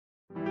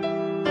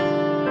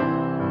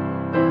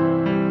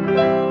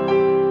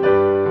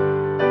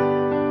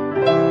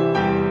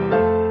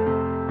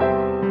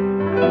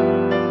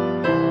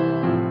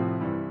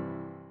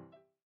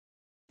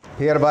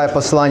Первое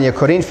послание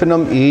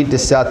Коринфянам и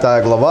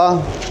 10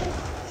 глава.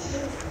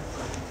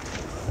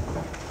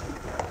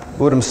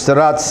 Будем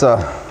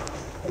стараться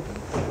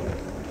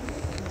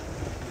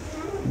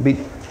быть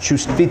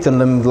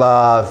чувствительным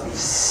для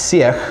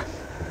всех.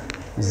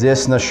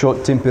 Здесь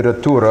насчет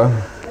температуры.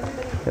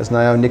 Я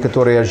знаю,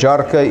 некоторые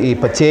жарко и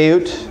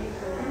потеют,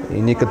 и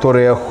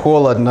некоторые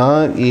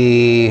холодно,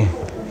 и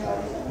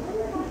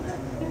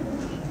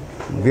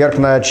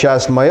верхняя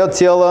часть моего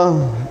тела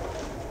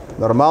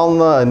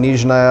нормально, а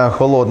нижняя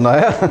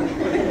холодная.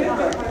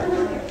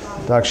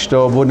 Так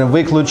что будем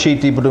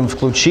выключить и будем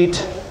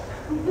включить.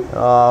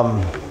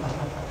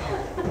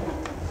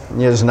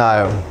 Не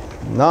знаю.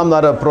 Нам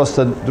надо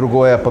просто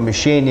другое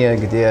помещение,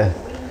 где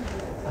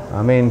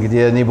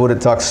не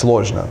будет так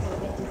сложно.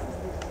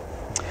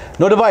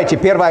 Ну давайте,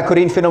 1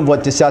 Коринфянам,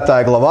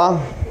 10 глава.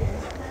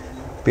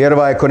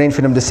 1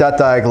 Коринфянам,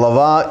 10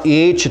 глава.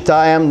 И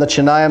читаем,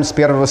 начинаем с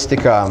 1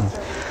 стиха.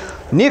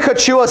 «Не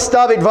хочу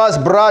оставить вас,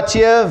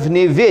 братья, в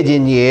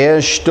неведении,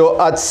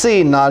 что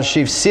отцы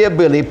наши все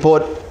были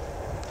под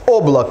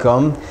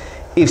облаком,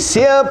 и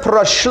все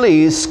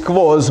прошли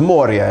сквозь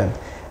море,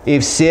 и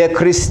все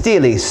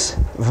крестились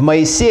в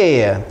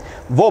Моисее,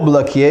 в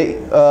облаке,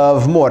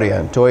 в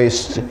море». То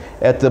есть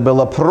это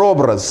был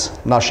прообраз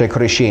наше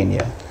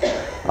крещение.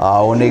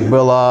 У них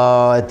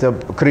было это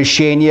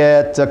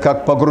крещение, это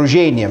как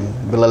погружение.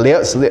 Было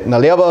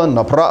налево,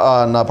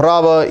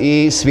 направо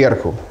и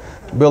сверху.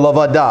 Была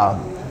вода.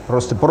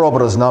 Просто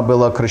прообразно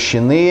было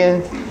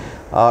крещены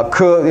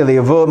или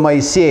в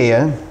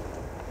Моисее.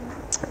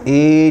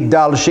 И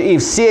дальше. И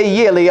все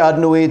ели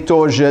одну и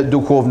ту же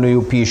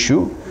духовную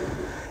пищу.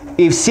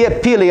 И все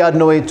пили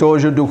одно и то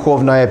же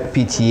духовное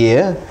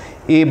питье.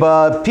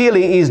 Ибо пили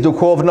из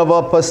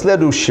духовного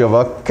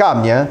последующего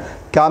камня.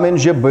 Камень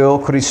же был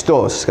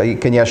Христос. И,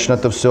 конечно,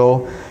 это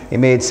все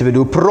имеется в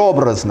виду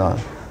прообразно.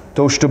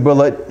 То, что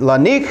было для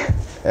них,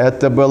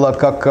 это было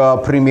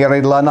как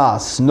примеры для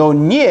нас. Но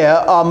не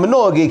о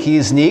многих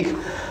из них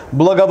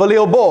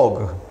благоволил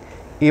Бог,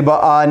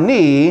 ибо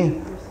они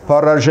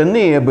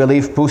поражены были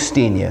в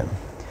пустыне.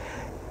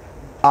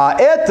 А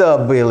это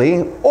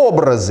были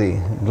образы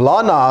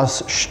для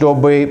нас,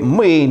 чтобы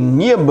мы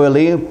не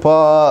были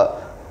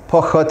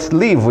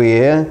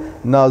похотливые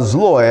на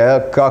злое,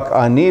 как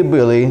они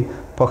были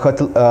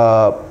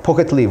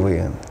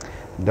похотливые.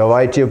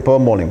 Давайте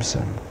помолимся.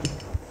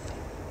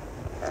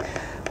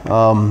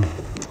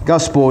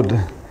 Господь,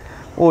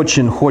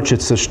 очень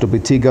хочется, чтобы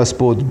Ты,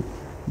 Господь,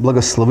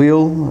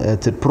 благословил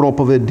эту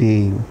проповедь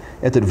и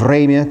это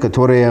время,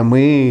 которое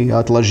мы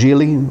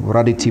отложили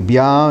ради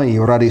Тебя и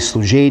ради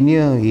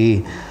служения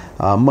и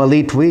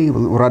молитвы,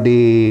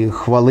 ради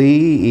хвалы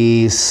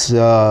и с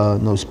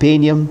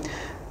пением.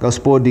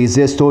 Господь, и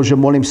здесь тоже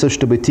молимся,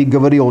 чтобы Ты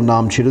говорил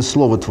нам через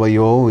Слово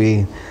Твое,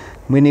 и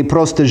мы не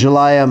просто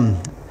желаем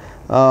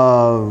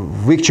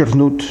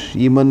вычеркнуть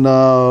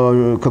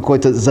именно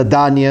какое-то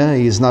задание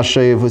из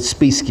нашего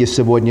списка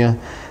сегодня.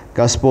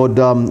 Господь,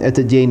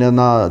 это день,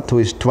 то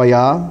есть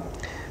Твоя.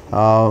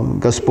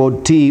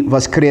 Господь, Ты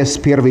воскрес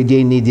первый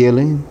день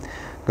недели.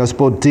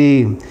 Господь,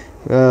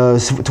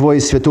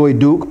 Твой Святой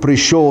Дух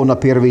пришел на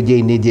первый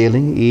день недели.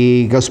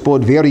 И,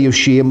 Господь,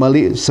 верующие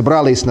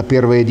собрались на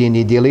первый день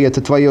недели. Это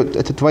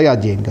Твой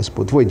день,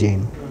 Господь, Твой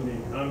день.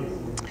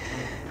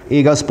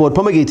 И, Господь,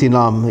 помогите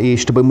нам, и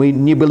чтобы мы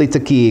не были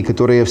такие,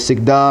 которые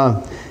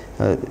всегда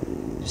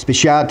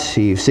спешат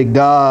и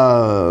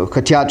всегда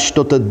хотят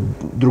что-то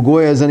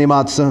другое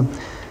заниматься.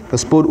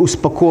 Господь,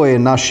 успокой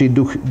наши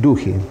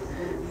духи.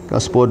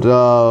 Господь,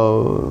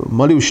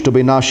 молюсь,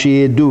 чтобы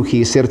наши духи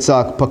и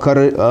сердца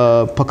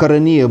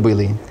покорнее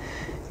были.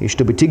 И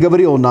чтобы Ты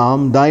говорил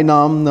нам, дай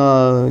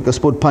нам,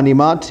 Господь,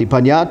 понимать и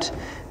понять,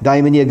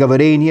 дай мне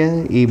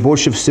говорение, и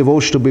больше всего,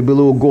 чтобы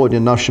было угодно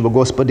нашего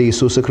Господа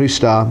Иисуса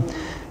Христа,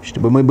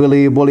 чтобы мы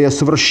были более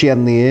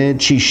совершенные,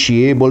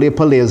 чище, более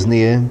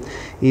полезные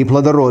и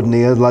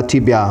плодородные для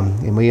Тебя.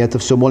 И мы это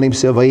все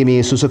молимся во имя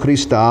Иисуса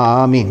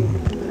Христа. Аминь.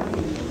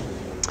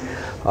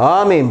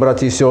 Аминь,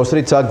 братья и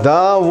сестры.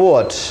 Тогда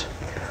вот.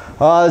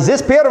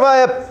 Здесь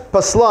первое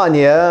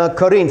послание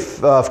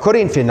в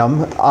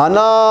Коринфянам.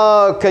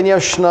 Она,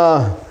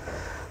 конечно,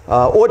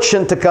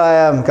 очень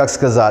такая, как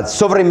сказать,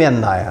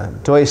 современная.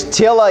 То есть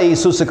тело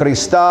Иисуса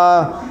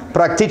Христа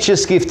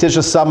практически в том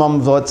же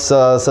самом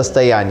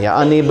состоянии.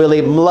 Они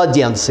были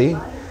младенцы.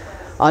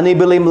 Они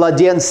были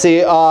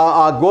младенцы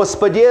о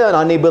Господе,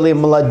 они были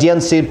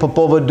младенцы по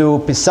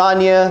поводу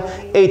Писания,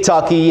 и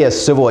так и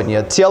есть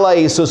сегодня. Тело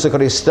Иисуса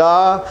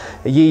Христа,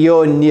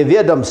 ее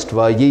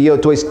неведомство, ее,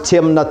 то есть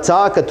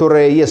темнота,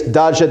 которая есть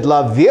даже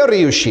для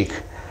верующих,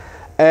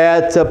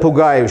 это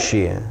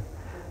пугающее.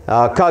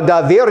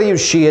 Когда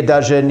верующие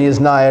даже не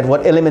знают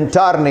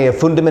элементарные,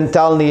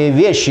 фундаментальные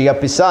вещи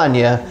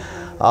описания,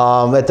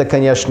 это,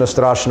 конечно,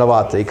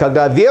 страшновато. И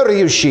когда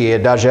верующие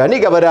даже, они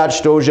говорят,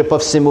 что уже по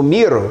всему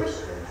миру,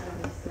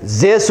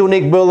 здесь у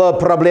них было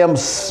проблем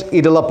с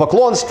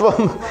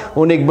идолопоклонством,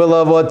 у них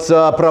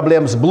было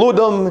проблем с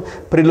блудом,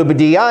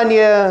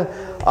 прелюбодеяние.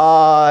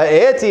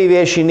 Эти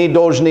вещи не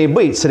должны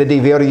быть среди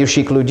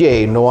верующих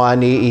людей, но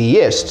они и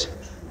есть.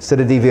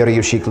 среди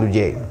верующих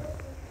людей.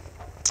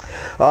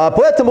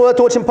 Поэтому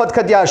это очень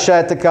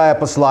подходящее такое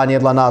послание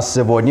для нас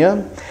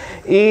сегодня.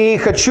 И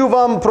хочу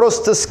вам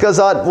просто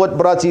сказать, вот,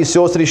 братья и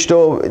сестры,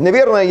 что,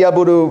 наверное, я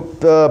буду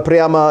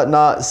прямо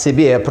на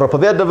себе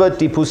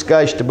проповедовать, и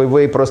пускай, чтобы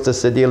вы просто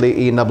сидели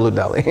и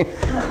наблюдали.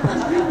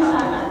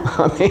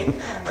 Аминь.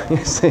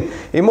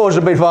 И,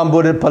 может быть, вам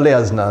будет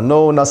полезно.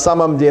 Но на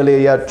самом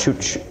деле я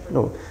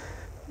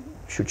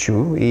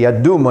шучу. И я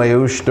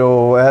думаю,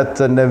 что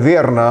это,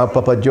 наверное,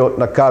 попадет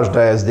на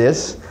каждое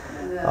здесь.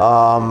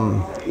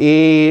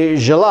 И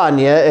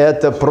желание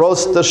это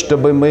просто,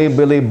 чтобы мы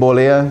были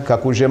более,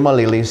 как уже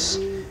молились,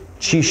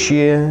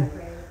 чище,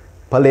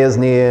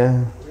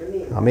 полезнее.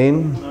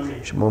 Аминь.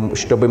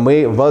 Чтобы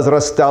мы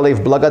возрастали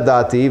в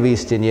благодати и в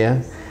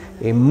истине.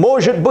 И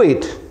может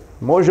быть,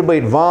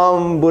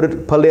 вам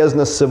будет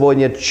полезно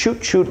сегодня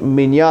чуть-чуть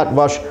менять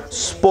ваш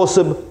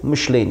способ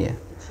мышления.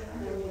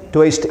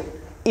 То есть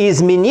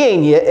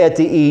изменение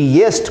это и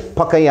есть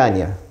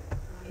покаяние.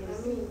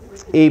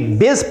 И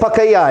без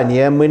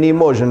покаяния мы не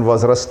можем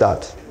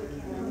возрастать.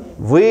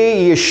 Вы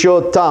еще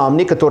там,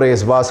 некоторые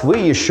из вас, вы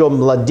еще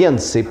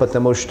младенцы,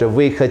 потому что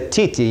вы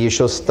хотите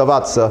еще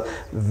оставаться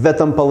в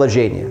этом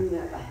положении.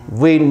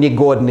 Вы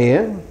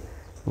негодные,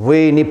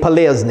 вы не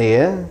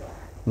полезные,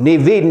 не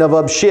видно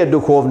вообще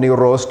духовный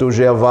рост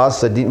уже у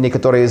вас,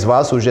 некоторые из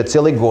вас уже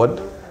целый год,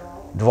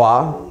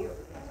 2.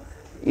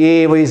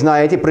 И вы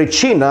знаете,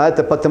 причина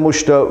это потому,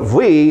 что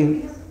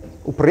вы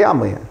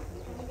упрямые.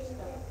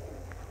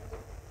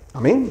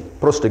 Аминь.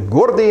 Просто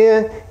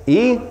гордые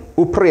и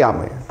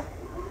упрямые.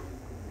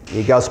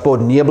 И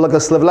Господь не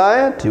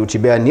благословляет, и у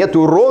тебя нет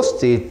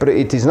роста, и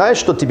ты знаешь,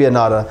 что тебе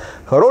надо.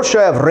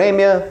 Хорошее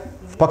время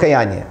в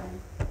покаянии.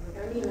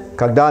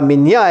 Когда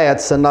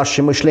меняется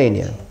наше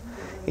мышление.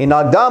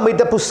 Иногда мы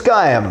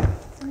допускаем,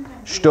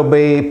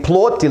 чтобы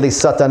плоть или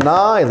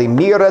сатана, или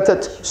мир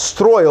этот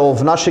строил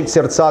в наших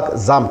сердцах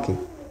замки.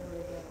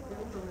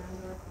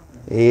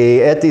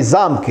 И эти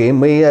замки,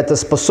 мы это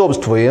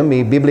способствуем,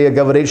 и Библия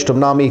говорит, что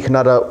нам их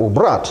надо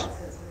убрать.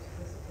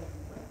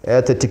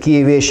 Это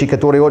такие вещи,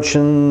 которые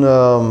очень,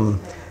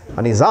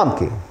 они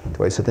замки.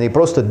 То есть это не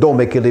просто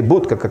домик или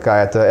будка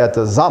какая-то,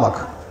 это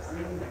замок.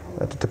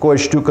 Это такое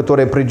штука,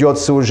 которое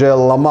придется уже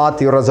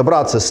ломать и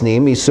разобраться с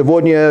ним. И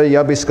сегодня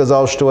я бы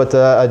сказал, что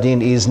это один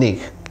из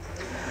них.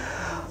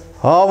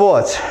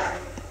 Вот.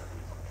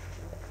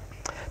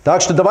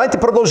 Так что давайте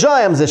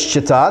продолжаем здесь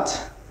читать.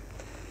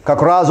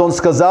 Как раз он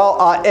сказал,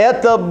 а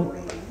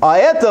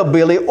это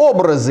были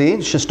образы,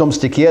 в 6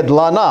 стихе,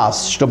 для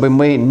нас, чтобы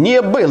мы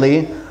не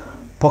были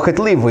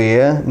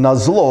похотливые на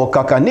зло,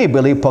 как они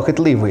были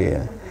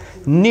похотливые.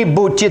 Не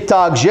будьте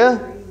также,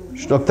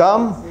 что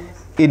там,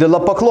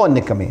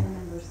 идолопоклонниками.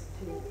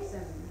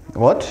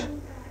 Вот.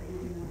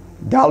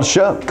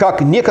 Дальше,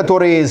 как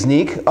некоторые из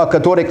них, о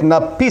которых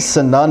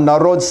написано,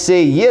 народ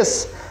сей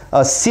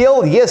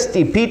сел есть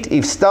и пить,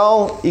 и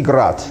встал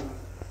играть.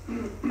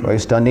 То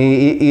есть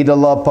они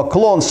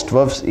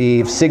идолопоклонство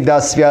и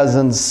всегда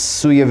связан с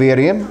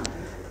суеверием,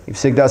 и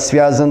всегда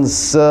связан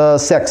с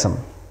сексом.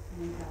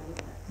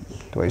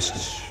 То есть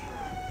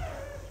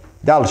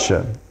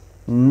дальше.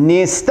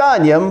 Не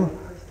станем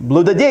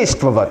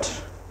блудодействовать.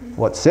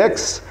 Вот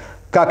секс,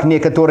 как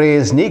некоторые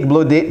из них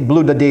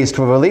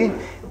блудодействовали,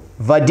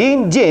 в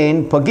один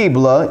день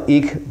погибло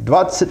их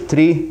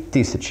 23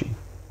 тысячи.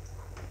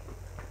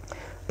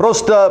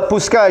 Просто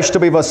пускай,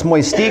 чтобы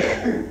 8 стих,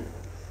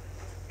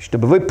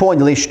 чтобы вы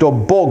поняли, что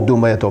Бог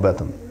думает об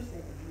этом.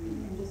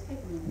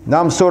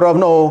 Нам все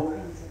равно.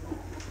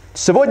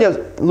 Сегодня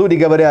люди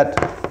говорят,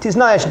 ты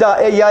знаешь, да,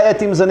 я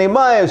этим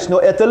занимаюсь, но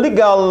это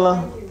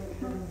легально.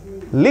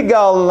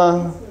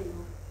 Легально.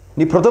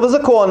 Не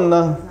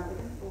противозаконно.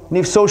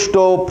 Не все,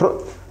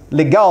 что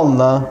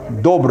легально,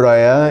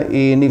 доброе,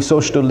 и не все,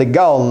 что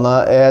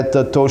легально,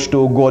 это то,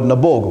 что угодно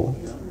Богу.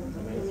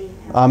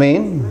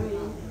 Аминь.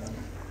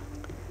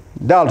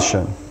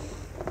 Дальше.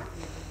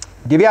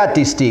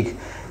 9 стих.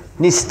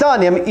 Не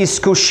станем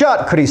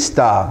искушать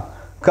Христа,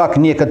 как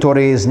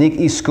некоторые из них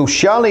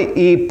искушали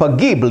и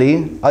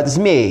погибли от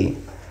змей.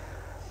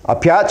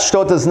 Опять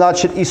что-то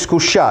значит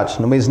искушать.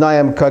 Но мы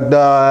знаем,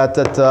 когда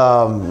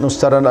это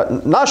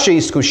наше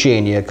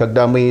искушение,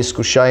 когда мы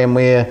искушаем,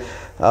 мы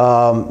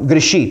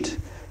грешит.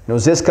 Но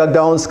здесь,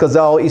 когда он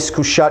сказал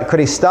искушать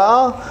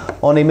Христа,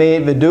 он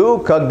имеет в виду,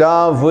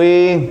 когда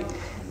вы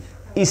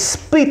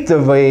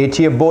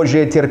испытываете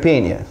Божье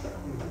терпение.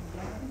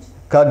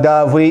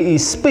 Когда вы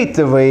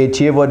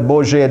испытываете вот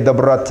Божья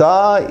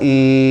доброта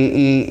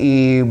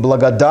и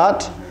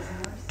благодать,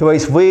 то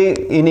есть вы,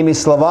 иными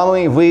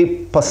словами,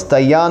 вы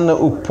постоянно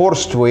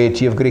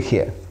упорствуете в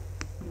грехе.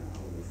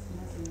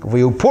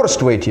 Вы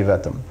упорствуете в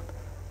этом.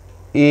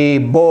 И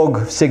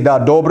Бог всегда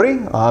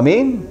добрый.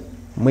 Аминь.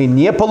 Мы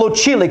не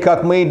получили,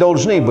 как мы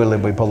должны были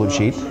бы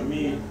получить.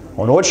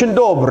 Он очень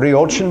добрый,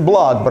 очень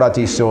благ,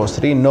 братья и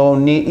сестры, но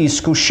не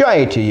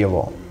искушайте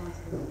Его.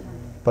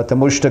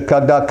 Потому что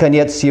когда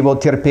конец Его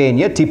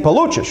терпения, ты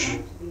получишь.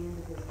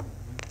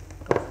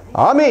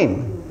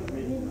 Аминь.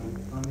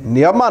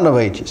 Не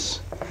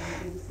обманывайтесь.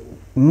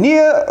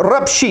 Не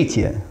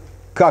ропщите.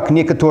 как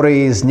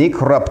некоторые из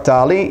них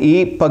роптали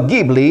и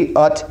погибли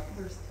от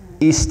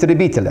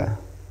истребителя.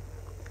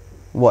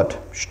 Вот,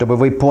 чтобы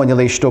вы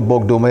поняли, что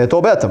Бог думает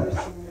об этом.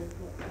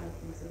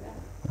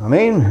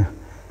 Аминь.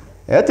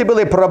 Это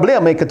были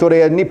проблемы,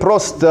 которые не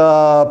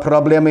просто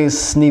проблемы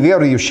с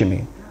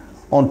неверующими.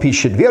 Он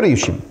пишет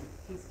верующим.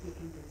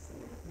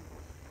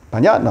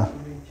 Понятно?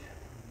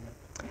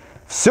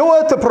 Все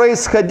это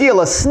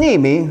происходило с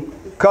ними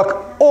как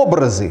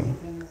образы,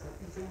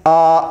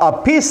 а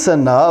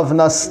описано в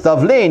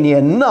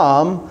наставлении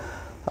нам,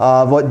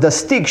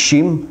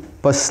 достигшим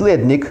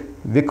последних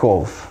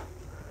веков.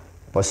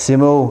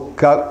 Посему,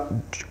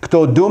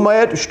 кто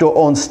думает, что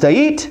он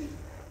стоит,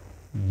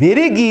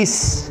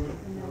 берегись,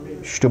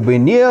 чтобы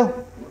не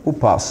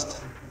упасть.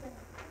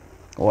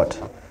 Вот.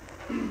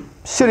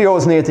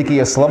 Серьезные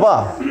такие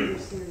слова.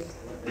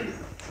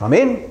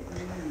 Аминь.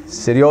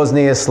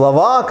 Серьезные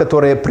слова,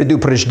 которые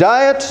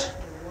предупреждают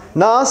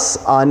нас.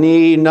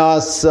 Они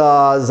нас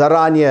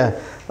заранее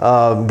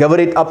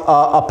говорят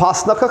об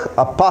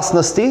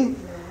опасности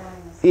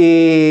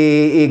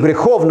и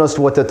греховность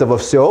вот этого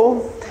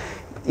всего.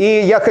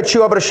 И я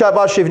хочу обращать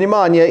ваше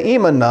внимание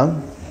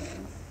именно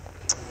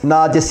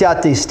на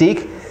 10 стих.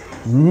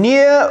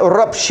 Не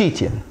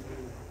ропщите.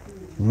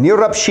 Не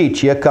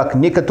ропщите, как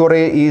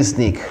некоторые из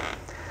них.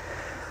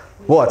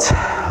 Вот.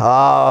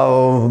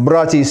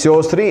 Братья и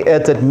сестры,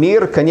 этот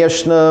мир,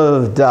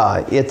 конечно,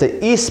 да, это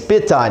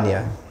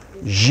испытание.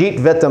 Жить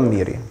в этом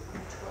мире.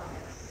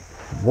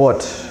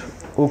 Вот.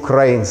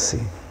 Украинцы.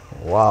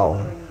 Вау.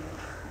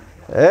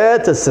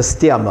 Это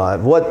система.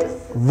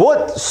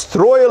 Вот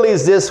строили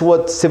здесь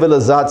вот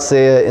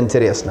цивилизация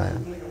интересная.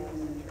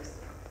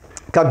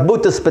 Как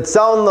будто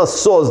специально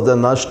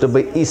создана,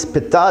 чтобы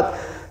испытать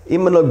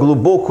именно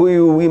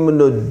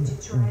глубокую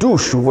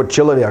душу вот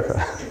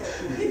человека.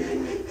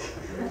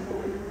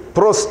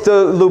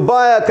 Просто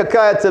любая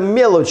какая-то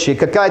мелочь,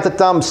 какая-то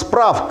там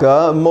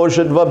справка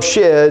может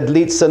вообще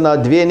длиться на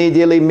 2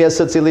 недели,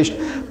 месяц или что.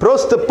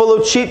 Просто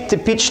получить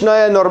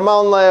типичное,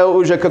 нормальное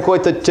уже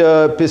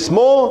какое-то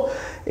письмо.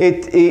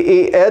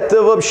 И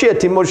это вообще,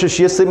 ты можешь,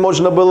 если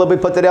можно было бы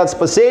потерять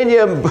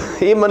спасение,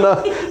 именно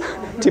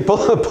ты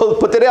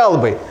потерял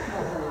бы.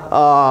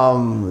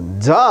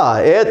 Да,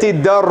 эти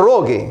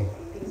дороги.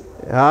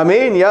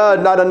 Аминь.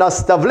 Надо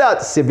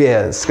наставлять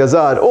себе,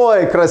 сказать,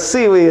 ой,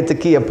 красивые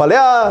такие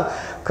поля,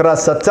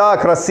 красота,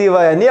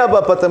 красивое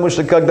небо, потому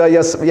что когда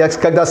я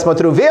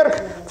смотрю вверх,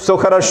 все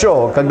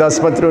хорошо. Когда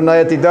смотрю на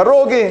эти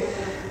дороги,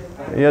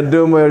 я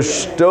думаю,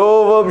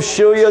 что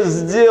вообще я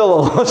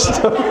сделал?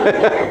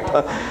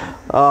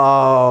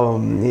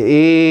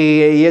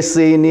 И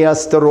если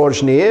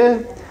неосторожнее,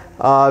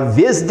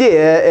 везде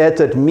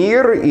этот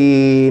мир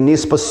и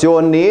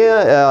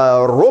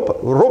неспасенные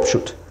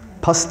ропщут.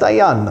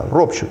 Постоянно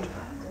ропщут.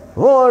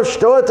 Вот,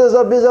 что это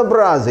за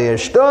безобразие,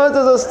 что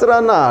это за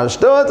страна,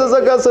 что это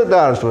за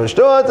государство,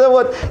 что это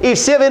вот... И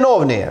все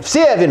виновные.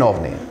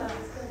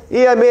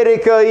 И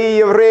Америка, и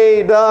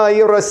евреи, да,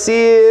 и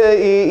Россия,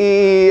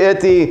 и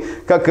эти,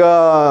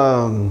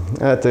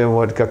 это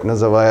вот, как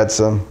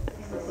называется,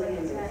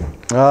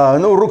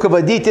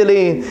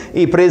 руководители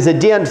и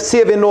президент,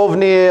 все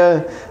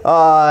виновные,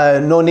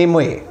 но не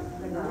мы.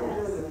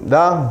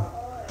 Да?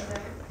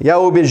 Я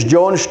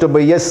убежден,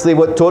 чтобы если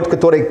вот тот,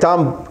 который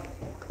там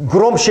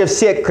громче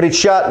всех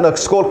кричат,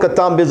 насколько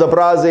там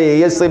безобразие,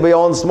 если бы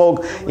он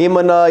смог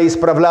именно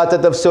исправлять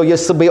это все,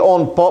 если бы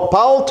он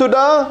попал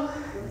туда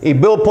и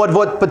был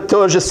под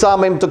то же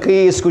самым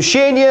такие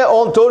искушения,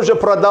 он тоже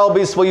продал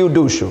бы свою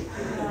душу.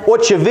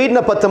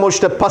 Очевидно, потому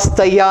что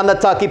постоянно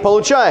так и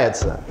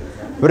получается.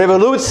 В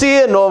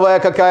революции новая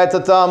какая-то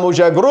там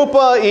уже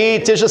группа и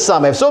те же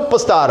самые, все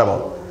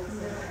по-старому.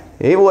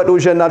 И вот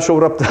уже начал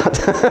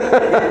роптать.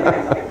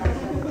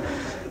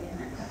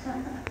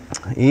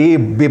 И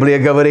Библия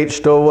говорит,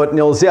 что вот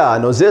нельзя.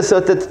 Но здесь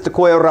это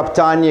такое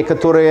роптание,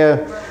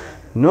 которое,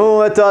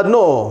 это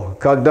одно.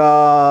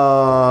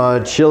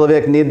 Когда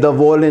человек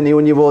недоволен, и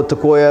у него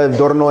такое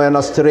дурное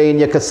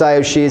настроение,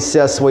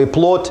 касающееся свой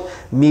плоть,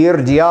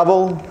 мир,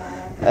 дьявол.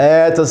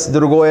 Это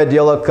другое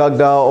дело,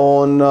 когда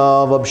он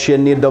вообще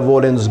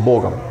недоволен с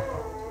Богом.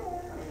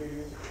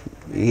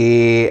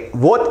 И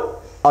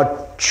вот о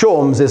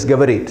чем здесь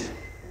говорит.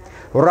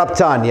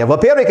 Роптание.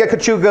 Во-первых, я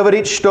хочу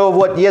говорить, что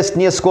вот есть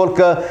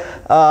несколько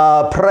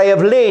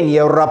проявлений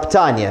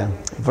роптания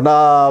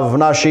в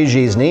нашей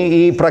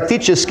жизни. И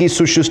практически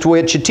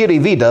существует 4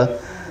 вида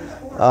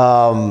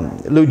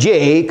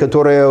людей,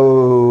 которые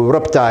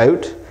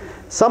роптают.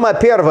 Самое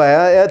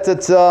первое,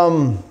 это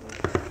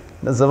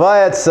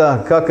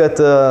называется, как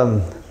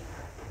это,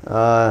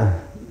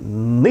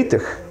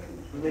 нытых.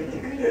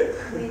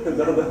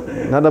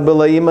 Надо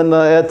было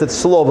именно это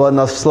слово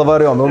на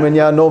словарем. У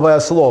меня новое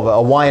слово.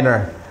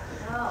 Whiner.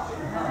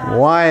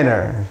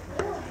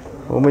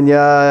 У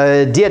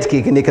меня детки,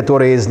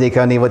 некоторые из них,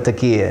 они вот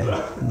такие.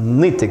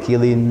 Ныток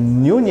или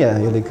нюня,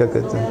 или как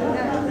это?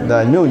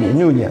 Да,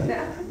 нюня.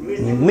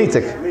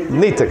 Ныток.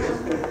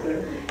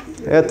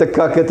 Это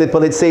как это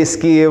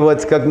полицейские,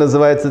 вот как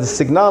называется,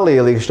 сигналы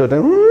или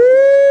что-то.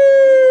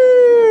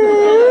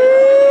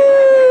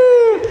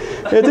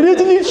 Это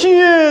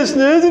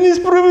нечестно, это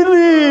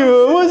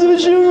несправедливо. Вот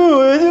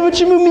почему, это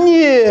почему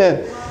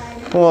мне?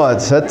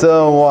 Вот,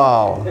 это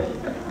вау.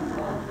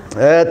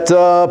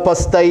 Это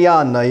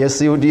постоянно,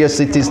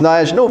 если ты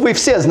знаешь, ну вы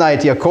все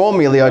знаете о ком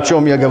или о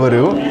чем я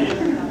говорю.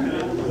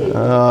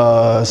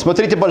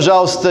 Смотрите,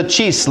 пожалуйста,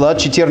 числа,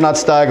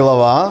 14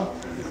 глава.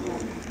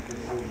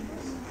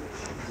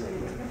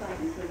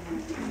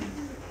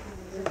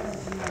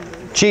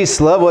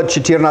 Числа, вот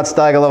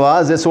 14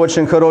 глава, здесь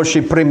очень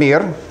хороший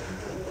пример.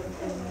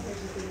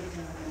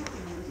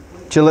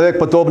 Человек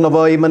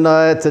подобного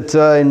именно этот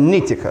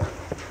нитика.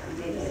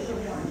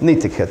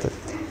 Нитик этот.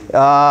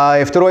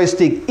 И второй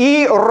стих.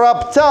 «И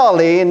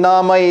роптали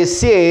на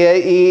Моисея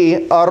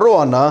и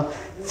Аарона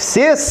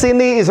все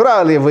сыны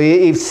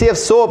Израилевы и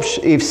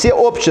все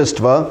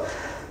общества,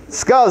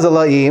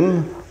 сказала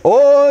им: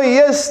 о,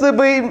 если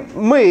бы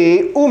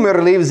мы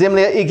умерли в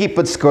земле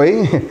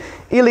египетской,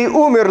 или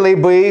умерли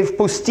бы в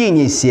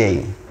пустыне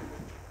сей».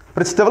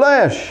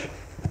 Представляешь?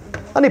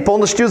 Они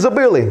полностью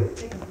забыли,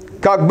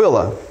 как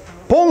было.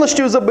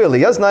 Полностью забыли.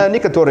 Я знаю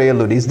некоторые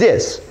люди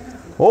здесь.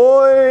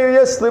 Ой,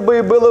 если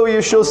бы был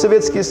еще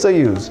Советский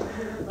Союз.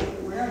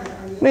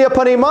 Но я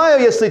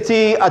понимаю, если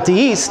ты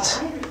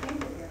атеист.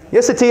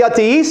 Если ты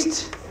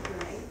атеист,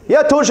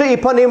 я тоже и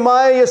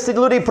понимаю, если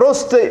люди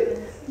просто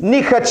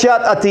не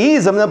хотят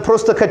атеизм, но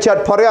просто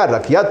хотят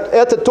порядок. Я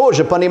это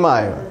тоже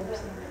понимаю.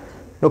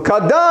 Но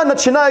когда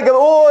начинаю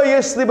говорить: о,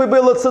 если бы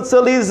был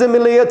социализм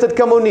или этот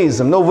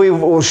коммунизм,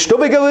 ну что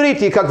вы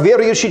говорите, как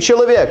верующий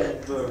человек?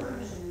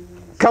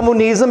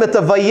 Коммунизм –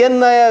 это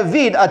военный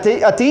вид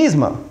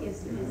атеизма.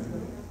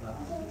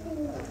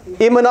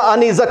 Именно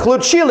они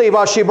заключили,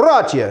 ваши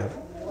братья,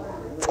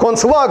 в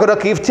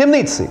концлагерях и в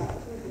темнице.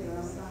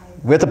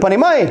 Вы это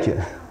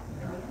понимаете?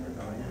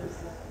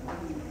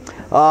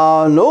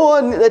 Но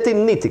это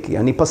нитики,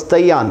 они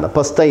постоянно.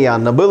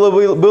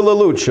 Было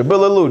лучше.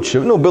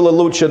 Ну, было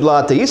лучше для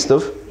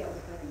атеистов,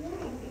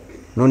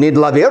 но не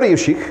для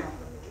верующих.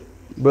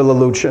 Было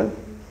лучше.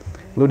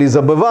 Люди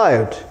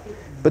забывают.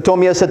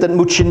 Потом есть этот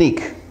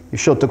мученик,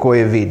 еще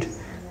такой вид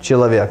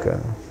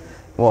человека.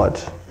 Вот,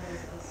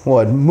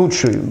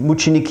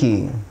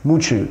 мученики,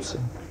 мучаются.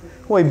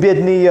 Ой,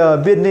 бедный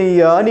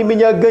я, они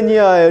меня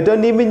гоняют,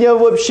 они меня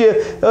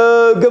вообще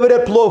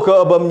говорят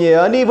плохо обо мне,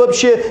 они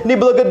вообще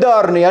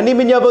неблагодарны, они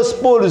меня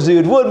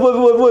воспользуют. Вот.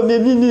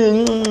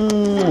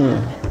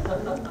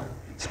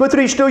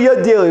 Смотри, что я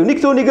делаю,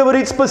 никто не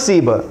говорит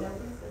спасибо.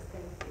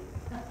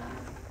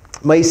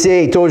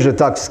 Моисей тоже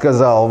так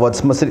сказал. Вот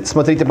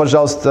смотрите,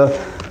 пожалуйста,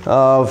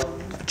 в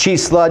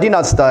числа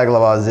 11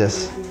 глава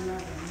здесь.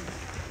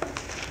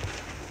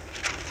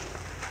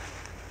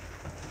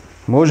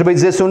 Может быть,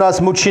 здесь у нас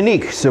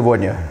мученик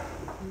сегодня.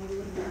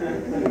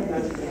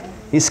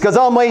 И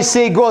сказал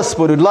Моисей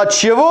Господу: для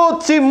чего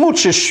ты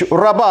мучишь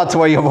раба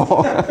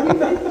твоего?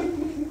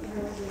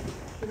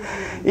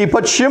 И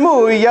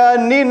почему я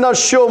не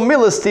нашел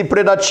милости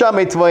пред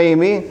очами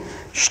твоими,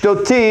 что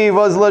ты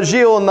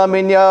возложил на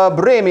меня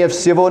бремя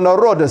всего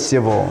народа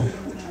сего?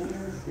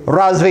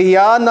 Разве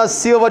я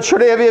носил во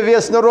чреве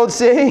весь народ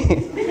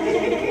сей?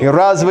 И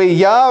разве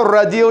я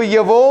родил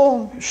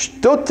его?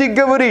 Что ты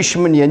говоришь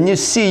мне?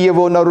 Неси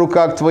его на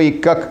руках твоих,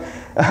 как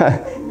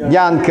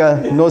нянька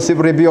носит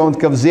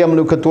ребенка в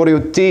землю,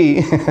 которую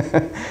ты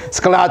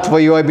с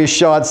клятвою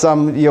обещал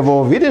отцам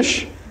его.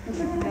 Видишь?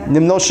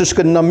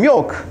 Немножечко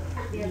намек.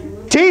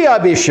 Ты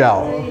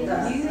обещал,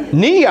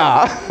 не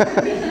я.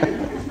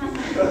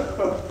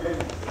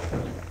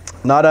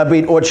 Надо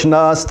быть очень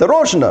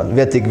осторожным в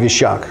этих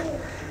вещах.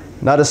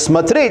 Надо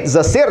смотреть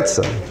за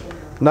сердцем.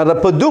 Надо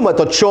подумать,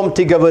 о чем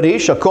ты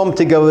говоришь, о ком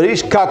ты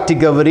говоришь, как ты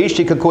говоришь,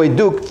 и какой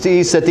дух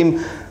ты с этим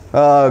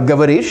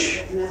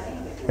говоришь.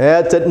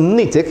 Этот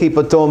нитик, и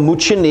потом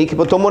мученик, и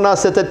потом у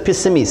нас этот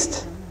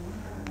пессимист.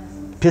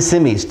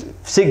 Пессимист.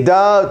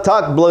 Всегда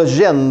так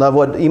блаженно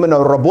вот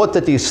именно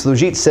работать и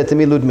служить с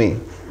этими людьми.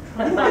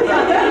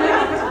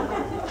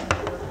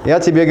 Я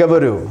тебе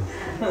говорю.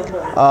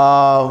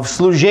 В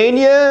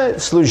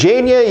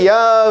служение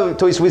я,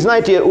 то есть вы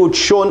знаете,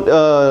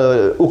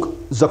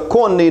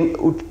 законный,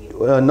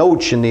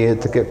 научный,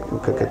 это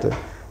как это,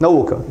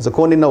 наука,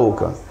 законы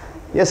наука.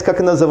 Есть,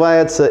 как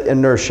называется,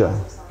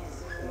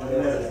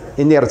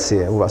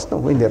 инерция у вас.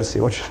 Ну,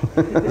 инерция, очень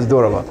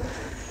здорово.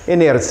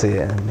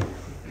 Инерция.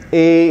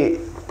 И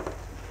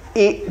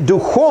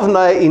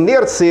духовная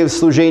инерция в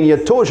служении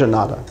тоже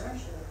надо.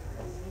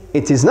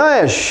 И ты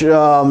знаешь,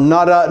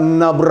 надо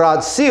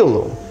набрать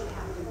силу.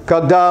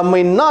 Когда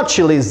мы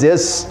начали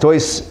здесь, то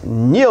есть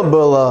не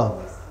было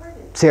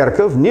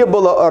церковь, не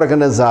было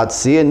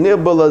организации, не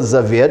было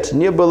завет,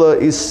 не было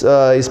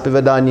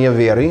исповедания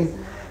веры.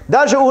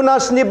 Даже у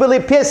нас не были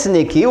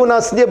песенники, у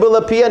нас не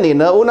было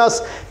пианино, у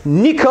нас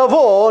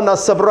никого на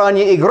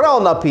собрании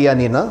играл на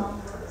пианино.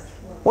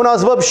 У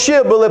нас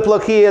вообще были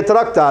плохие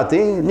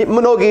трактаты,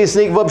 многие из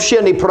них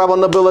вообще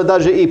неправильно было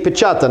даже и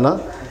печатано.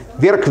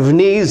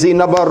 Вверх-вниз и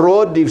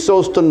наоборот, и все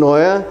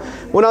остальное.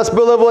 У нас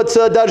было вот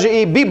даже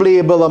и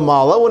Библии было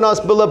мало. У нас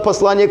было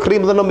послание к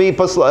римлянам и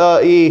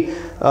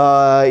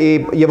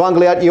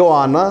Евангелие от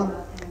Иоанна.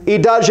 И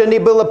даже не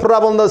было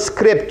правильно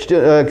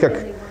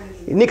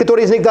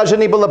некоторые из них даже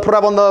не было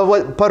правильно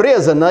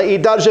порезано, и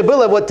даже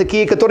было вот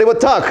такие, которые вот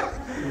так.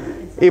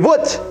 И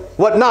вот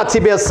на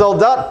тебе,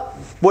 солдат,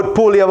 вот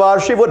пули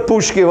ваши, вот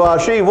пушки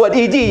ваши, вот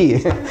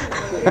иди.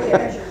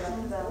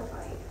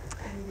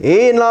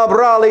 И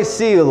набрали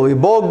силу, и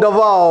Бог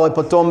давал, и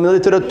потом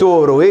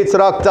литературу, и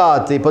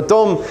трактаты, и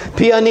потом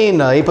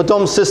пианино, и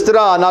потом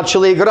сестра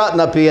начала играть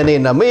на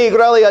пианино. Мы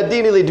играли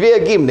 1 или 2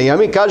 гимны, а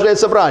мы каждое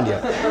собрание.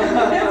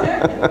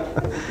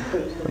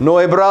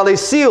 Но и брали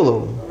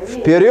силу.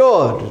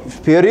 Вперед,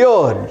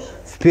 вперед,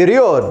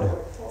 вперед,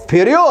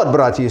 вперед,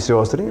 братья и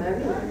сестры.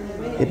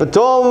 И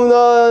потом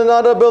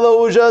надо было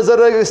уже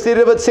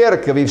зарегистрировать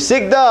церковь. И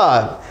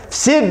всегда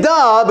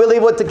были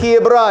вот такие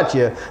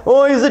братья.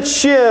 Ой,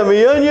 зачем?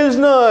 Я не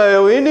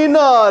знаю, и не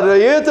надо,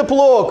 и это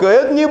плохо,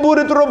 это не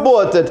будет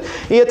работать.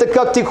 И это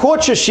как ты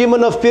хочешь,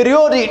 именно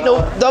вперед. И, ну,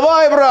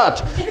 давай,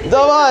 брат,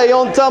 давай, и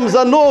он там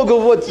за ногу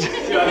вот.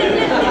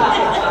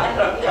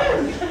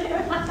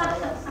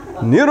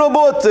 Не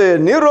работает,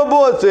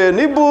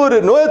 не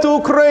будет, но это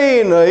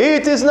Украина, и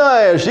ты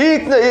знаешь,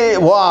 и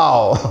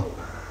вау.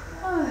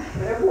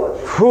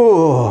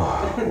 Фу,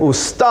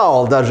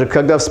 устал даже,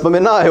 когда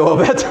вспоминаю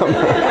об этом.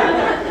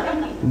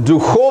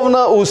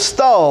 Духовно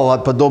устал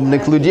от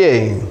подобных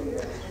людей.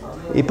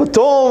 И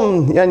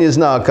потом, я не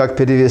знаю, как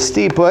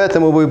перевести,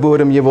 поэтому мы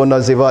будем его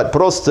называть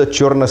просто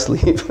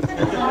чернослив.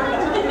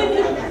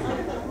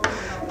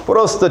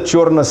 Просто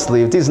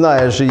чернослив. Ты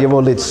знаешь,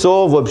 его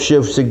лицо вообще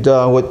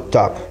всегда вот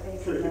так.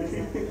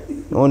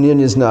 Он, я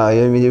не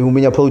знаю, у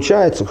меня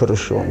получается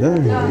хорошо, да?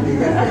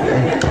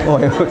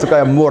 Ой,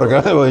 такая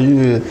морга,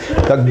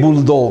 как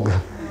бульдог.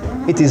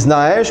 И ты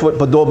знаешь, вот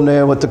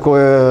подобный вот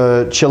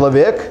такой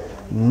человек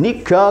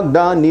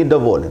никогда не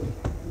доволен.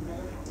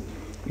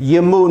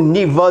 Ему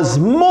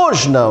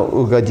невозможно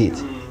угодить.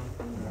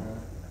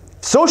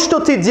 Все, что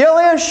ты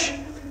делаешь,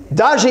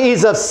 даже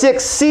изо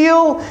всех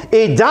сил,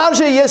 и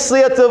даже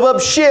если это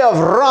вообще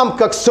в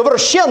рамках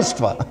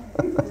совершенства,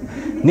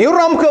 не в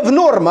рамках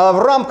нормы, а в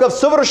рамках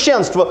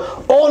совершенства,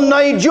 он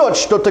найдет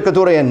что-то,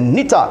 которое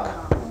не так.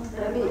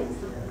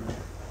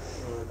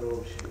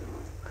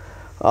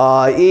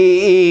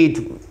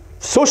 И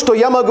все, что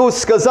я могу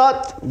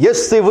сказать,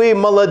 если вы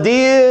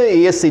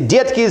молодые, если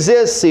детки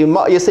здесь,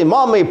 если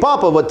мама и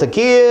папа вот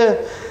такие,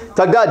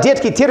 тогда,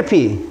 детки,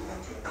 терпи.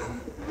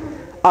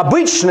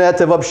 Обычно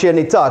это вообще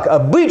не так.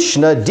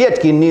 Обычно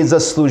детки не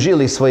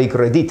заслужили своих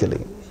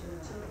родителей.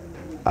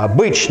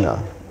 Обычно.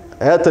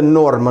 Это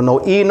норма, но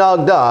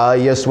иногда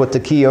есть вот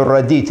такие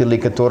родители,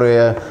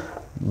 которые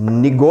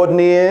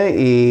негодные,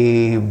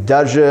 и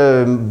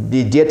даже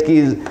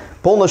детки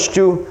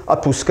полностью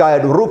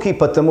отпускают руки,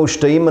 потому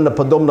что именно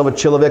подобного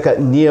человека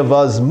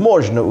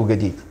невозможно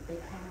угодить.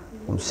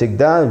 Он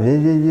всегда, это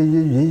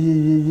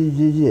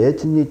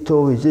не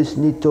то, и здесь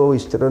не то, и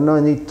страна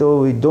не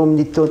то, и дом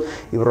не то,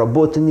 и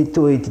работа не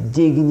то, и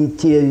деньги не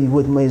те, и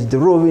вот мое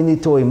здоровье не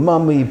то, и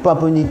мама, и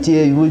папа не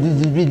те,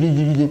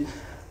 и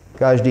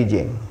каждый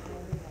день.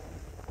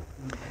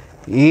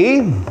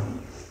 И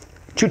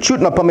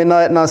чуть-чуть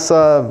напоминает нас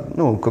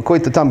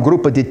какой-то там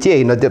группа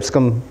детей на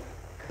детском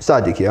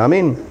садике.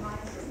 Аминь.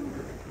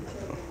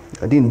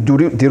 Один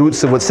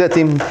дерутся вот с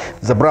этим,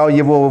 забрал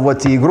его вот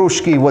эти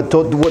игрушки, вот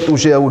тот вот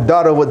уже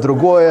ударил вот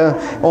другое,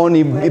 он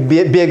и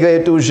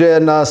бегает уже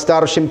на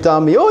старшем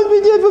там, и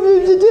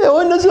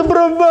он нас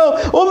забрал,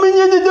 он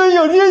меня не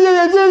дает,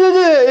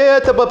 и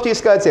это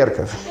Баптистская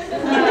церковь.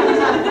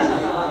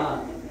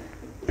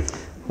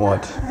 Вот.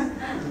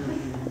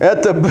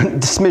 Это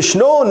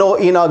смешно, но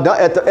иногда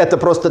это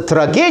просто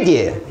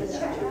трагедия.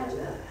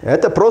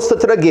 Это просто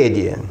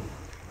трагедия.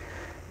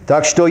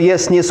 Так что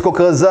есть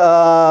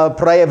несколько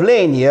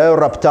проявлений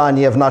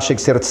роптания в наших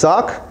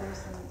сердцах.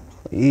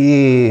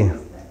 И,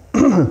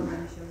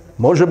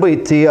 может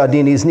быть, ты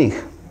один из них.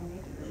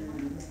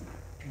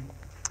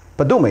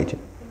 Подумайте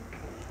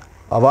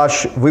о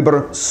ваш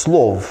выбор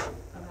слов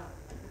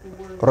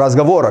в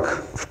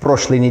разговорах в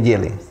прошлой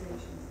неделе.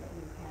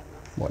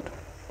 Вот.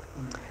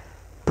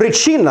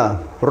 Причина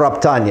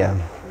роптания.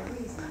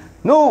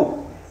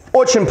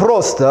 Очень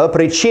просто.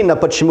 Причина,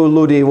 почему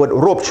люди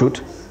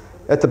ропчут,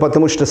 это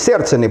потому что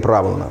сердце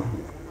неправильно.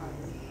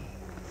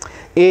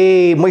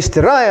 И мы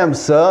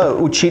стараемся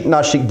учить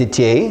наших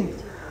детей,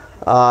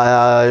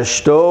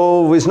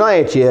 что, вы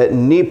знаете,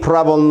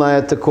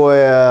 неправильное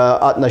такое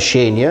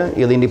отношение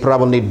или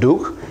неправильный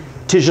дух,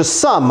 то же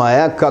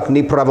самое, как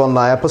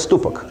неправильный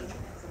поступок.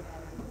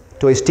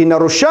 То есть ты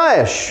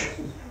нарушаешь,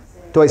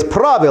 то есть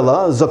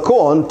правила,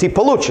 закон ты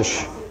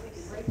получишь.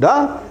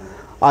 Да?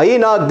 А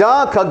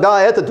иногда,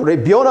 когда этот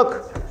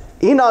ребенок,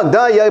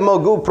 иногда я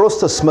могу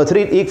просто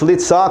смотреть их в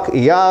лицах, и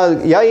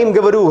я им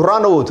говорю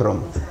рано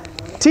утром,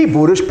 ты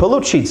будешь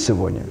получить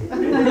сегодня.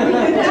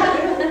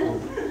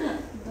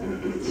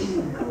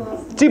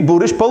 Ты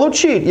будешь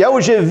получить. Я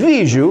уже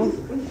вижу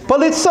по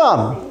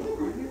лицам.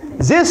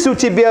 Здесь у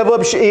тебя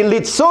вообще и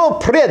лицо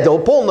предал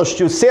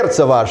полностью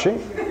сердце ваше.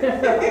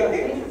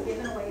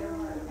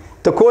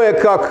 такое,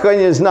 как, я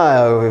не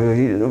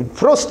знаю,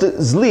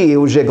 просто злые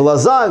уже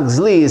глаза,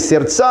 злые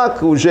сердца,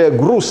 уже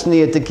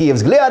грустные такие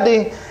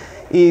взгляды.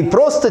 И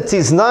просто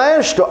ты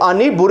знаешь, что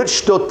они будут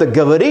что-то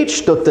говорить,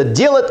 что-то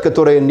делать,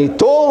 которое не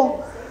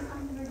то.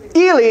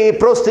 Или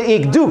просто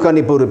их дух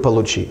они будут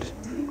получить.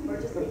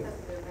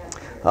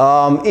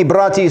 И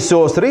братья и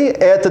сестры,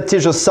 это те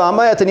же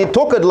самое, это не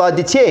только для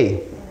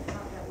детей.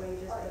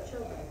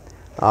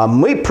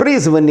 Мы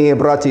призваны,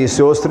 братья и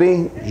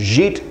сестры,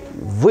 жить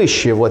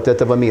выше вот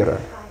этого мира.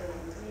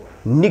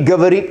 Не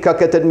говорить,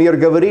 как этот мир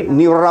говорит,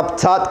 не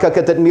роптать, как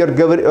этот мир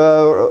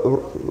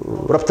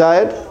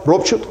роптает,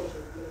 ропчут.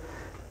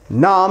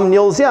 Нам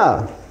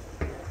нельзя.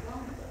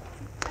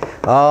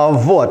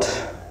 Вот.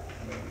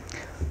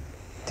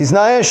 Ты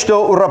знаешь,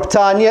 что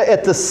роптание –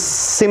 это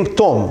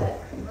симптом.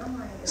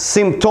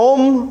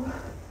 Симптом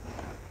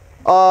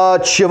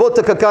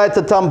чего-то,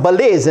 какая-то там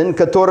болезнь,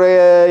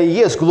 которая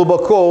есть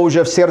глубоко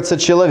уже в сердце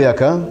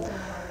человека.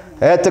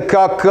 Это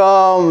как,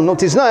 ну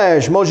ты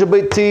знаешь, может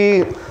быть,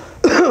 ты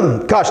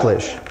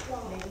кашляешь.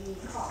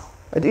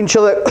 Один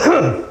человек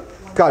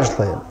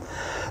кашляет.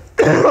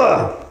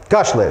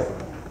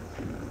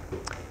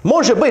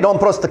 Может быть, он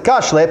просто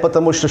кашляет,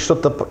 потому что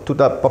что-то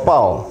туда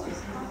попало.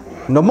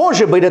 Но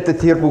может быть, это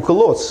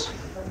туберкулез.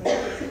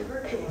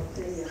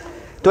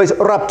 То есть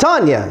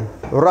роптание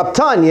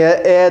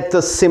 –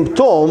 это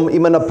симптом,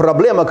 именно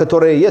проблема,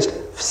 которая есть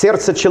в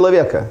сердце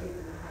человека.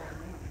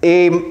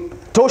 И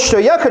то, что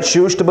я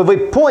хочу, чтобы вы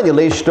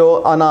поняли,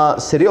 что она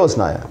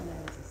серьезная.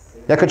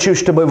 Я хочу,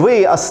 чтобы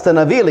вы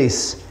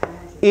остановились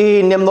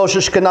и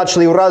немножечко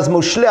начали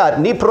размышлять.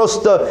 Не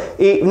просто,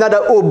 и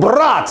надо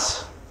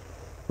убрать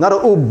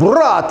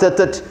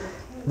этот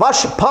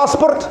ваш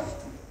паспорт.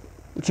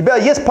 У тебя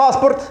есть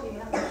паспорт?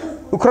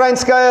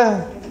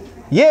 Украинская?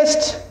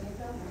 Есть?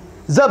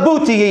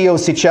 Забудьте ее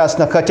сейчас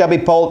на хотя бы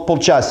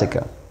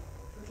полчасика.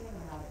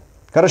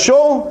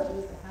 Хорошо?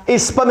 И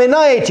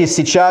вспоминайте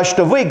сейчас,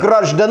 что вы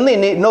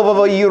гражданин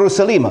Нового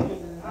Иерусалима.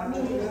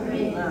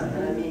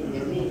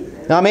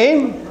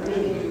 Аминь.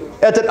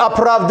 Это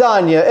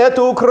оправдание,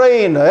 это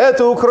Украина,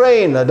 это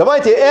Украина.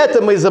 Давайте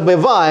это мы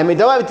забываем, и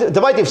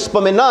давайте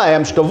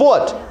вспоминаем, что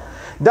вот,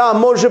 да,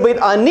 может быть,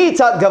 они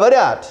так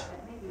говорят.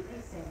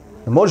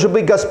 Может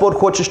быть, Господь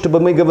хочет, чтобы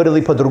мы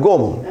говорили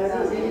по-другому.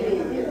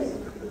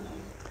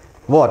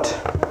 Вот.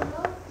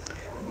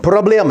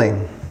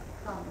 Проблемы.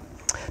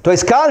 То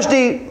есть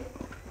каждое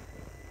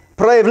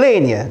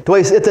проявление, то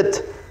есть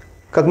этот,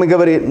 как мы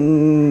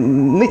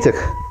говорим, ниток.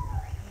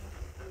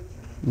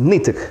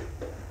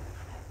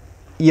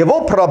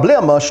 Его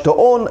проблема, что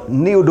он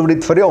не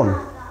удовлетворен.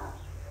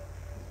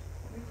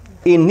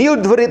 И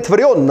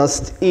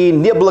неудовлетворенность и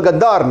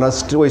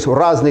неблагодарность, то есть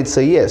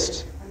разница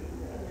есть.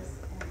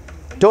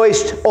 То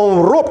есть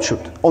он ропчет,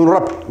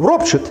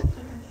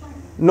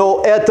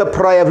 но это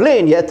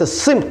проявление, это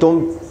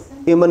симптом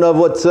именно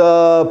вот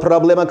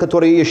проблема,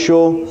 которая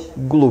еще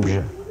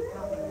глубже.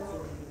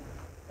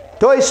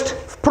 То есть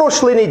в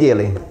прошлой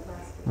неделе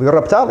вы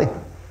роптали?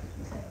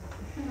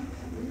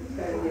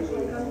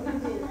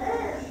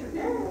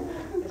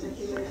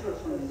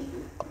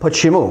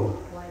 Почему?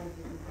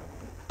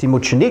 Ты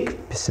мученик,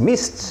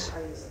 пессимист?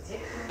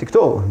 Ты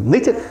кто?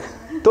 Нытик?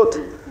 Тот?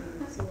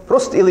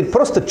 Просто, или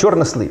просто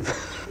чернослив?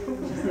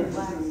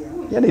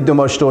 Я не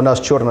думаю, что у нас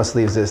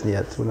чернослив здесь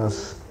нет.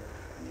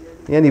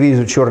 Я не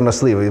вижу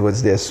чернослива вот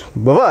здесь.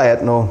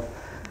 Бывает, но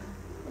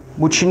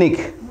мученик.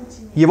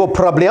 Его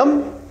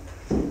проблем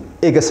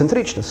 –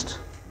 эгоцентричность.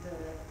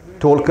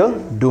 Только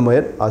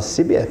думает о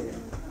себе.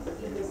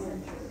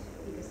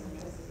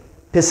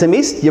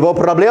 Пессимист, его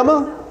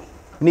проблема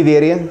 –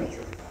 неверие.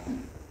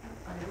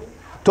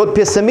 Тот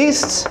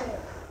пессимист,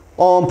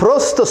 он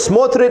просто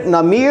смотрит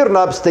на мир,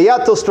 на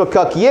обстоятельства,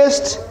 как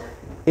есть,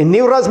 и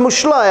не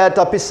размышляет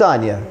о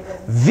Писании.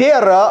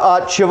 Вера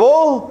от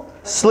чего?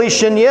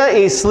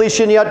 Слышание, и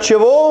слышание от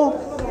чего?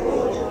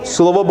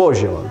 Слова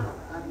Божьего.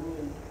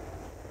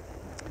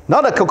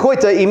 Надо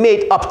какой-то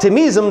иметь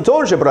оптимизм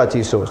тоже, братья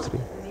и сестры.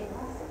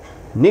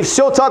 Не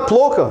все так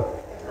плохо.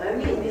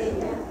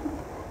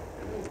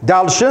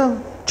 Дальше,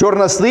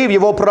 чернослив,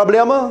 его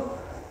проблема –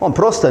 он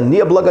просто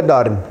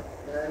неблагодарен.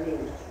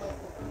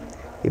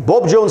 И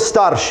Боб Джон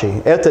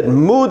старший, этот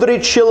мудрый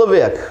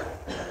человек,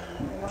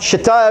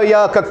 считаю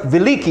я как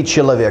великий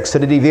человек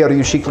среди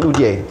верующих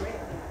людей.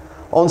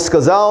 Он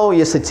сказал,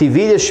 если ты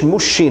видишь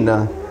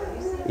мужчина,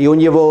 и у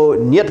него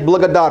нет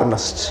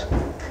благодарности,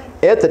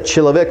 этот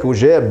человек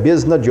уже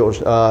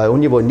безнадежен, у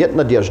него нет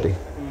надежды.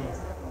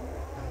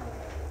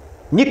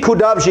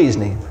 Никуда в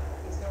жизни.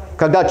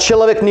 Когда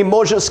человек не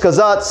может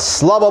сказать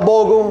 «Слава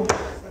Богу»,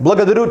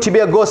 «Благодарю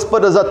Тебя,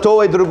 Господа, за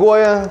то и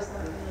другое»,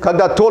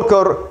 когда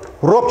только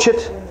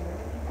ропчет,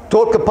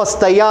 только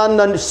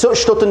постоянно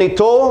что-то не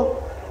то,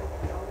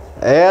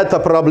 это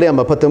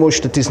проблема, потому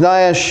что, ты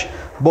знаешь,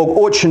 Бог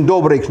очень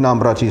добрый к нам,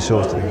 братья и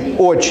сестры.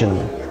 Очень.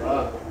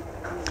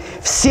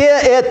 Все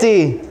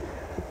эти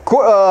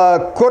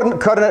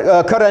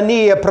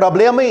коренные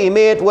проблемы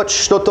имеют вот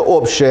что-то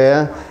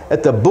общее.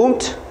 Это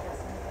бунт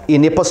и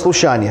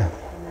непослушание.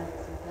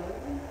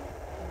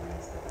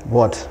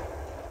 Вот.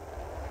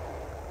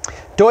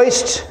 То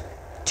есть,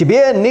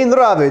 тебе не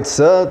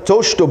нравится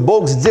то, что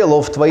Бог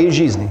сделал в твоей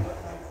жизни.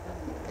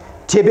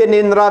 Тебе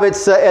не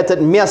нравится это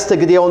место,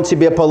 где Он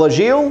тебе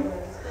положил.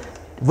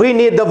 Вы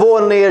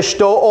недовольны,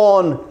 что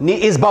Он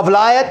не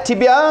избавляет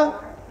тебя.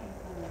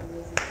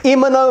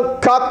 Именно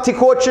как ты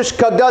хочешь,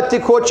 когда ты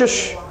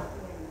хочешь.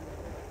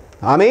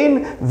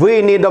 Аминь.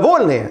 Вы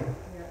недовольны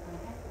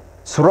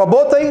с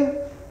работой,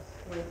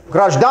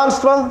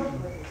 гражданство,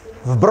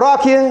 в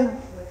браке,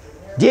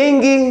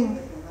 деньги,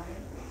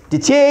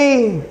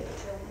 детей.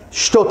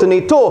 Что-то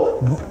не то.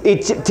 И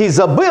ты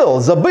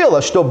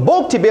забыла, что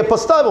Бог тебе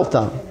поставил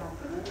там.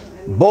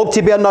 Бог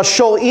тебя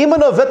нашел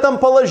именно в этом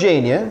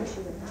положении.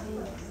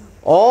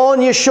 Он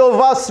еще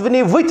вас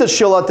не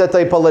вытащил от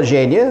этого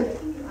положения.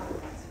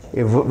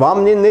 И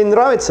вам не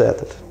нравится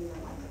это.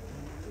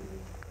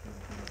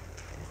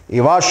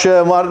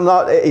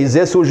 И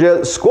здесь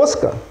уже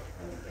скоска.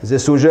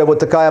 Здесь уже вот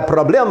такая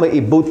проблема.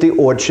 И будьте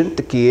очень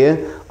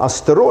такие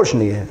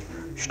осторожные,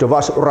 что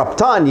ваше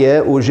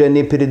роптание уже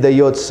не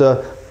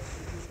передается,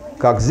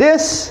 как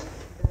здесь,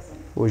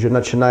 уже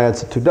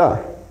начинается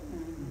туда,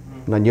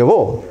 на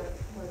него.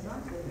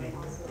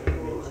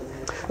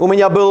 У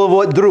меня был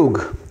вот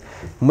друг.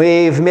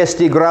 Мы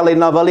вместе играли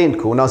на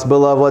волынку. У нас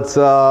был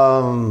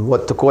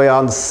вот такой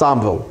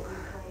ансамбль.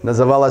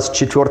 Называлась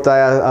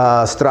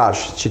 «Четвертый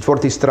страж».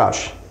 «Четвертый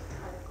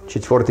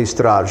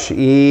страж».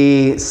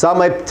 И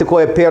самая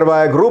такая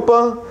первая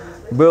группа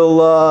был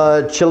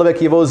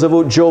человек, его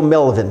зовут Джо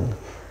Мелвин.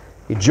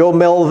 И Джо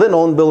Мелвин,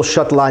 он был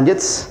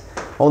шотландец.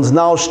 Он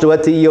знал, что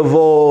это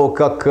его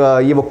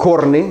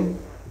корни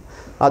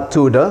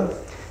оттуда.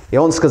 И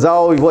он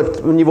сказал,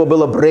 вот у него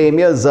было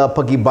бремя за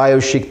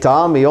погибающих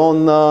там, и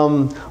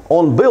он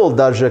был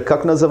даже,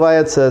 как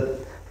называется,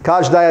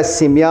 каждая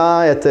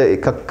семья, это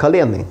как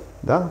колены,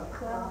 да?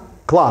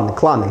 Кланы.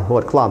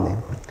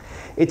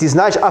 И ты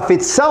знаешь,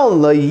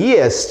 официально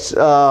есть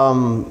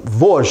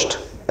вождь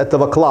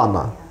этого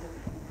клана.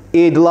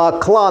 И для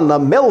клана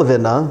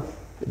Мелвина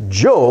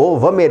Джо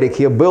в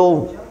Америке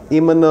был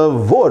именно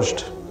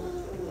вождь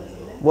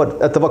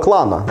вот этого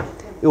клана.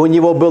 И у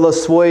него был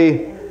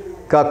свой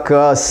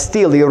как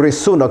стиль и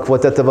рисунок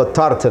вот этого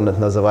тартана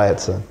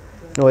называется.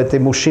 Ну, эти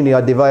мужчины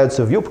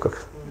одеваются в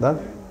юбках, да?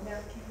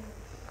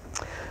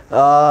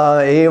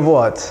 И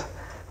вот.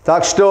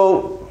 Так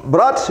что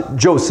брат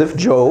Джо,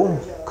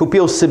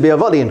 купил себе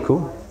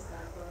волынку.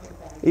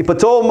 И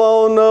потом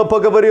он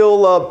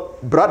поговорил,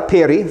 брат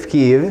Перри в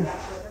Киеве.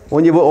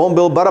 Он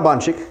был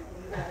барабанщик.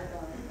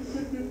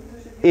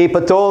 И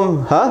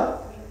потом,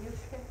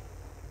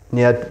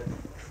 Нет,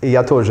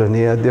 я тоже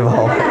не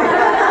одевал.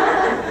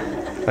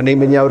 Они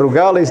меня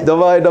ругались,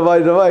 давай,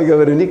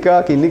 говорю,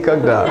 никак и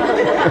никогда.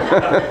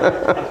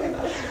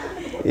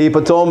 И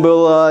потом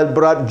был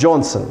брат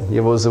Джонсон,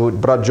 его зовут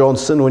брат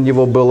Джонсон, у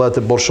него был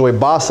этот большой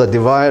бас,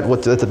 одевает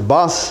вот этот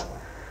бас.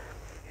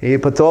 И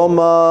потом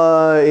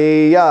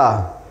и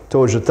я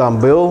тоже там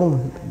был,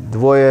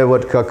 двое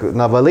вот как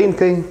на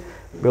волынке,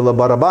 был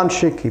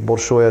барабанщик и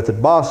большой этот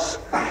бас.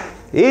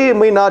 И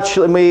мы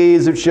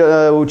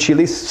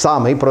учились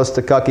сами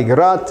просто как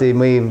играть, и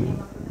мы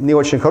не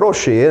очень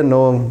хорошие,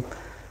 но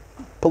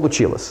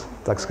получилось,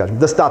 так скажем,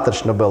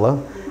 достаточно было.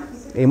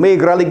 И мы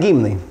играли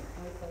гимны.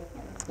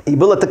 И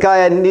было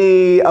такое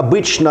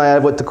необычное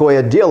вот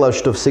такое дело,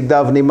 что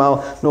всегда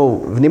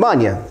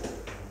внимание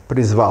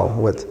призвал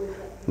вот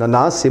на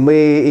нас. И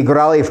мы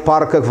играли в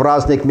парках, в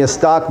разных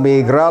местах,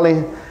 мы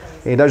играли.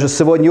 И даже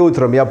сегодня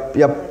утром,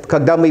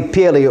 когда мы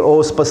пели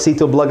 «О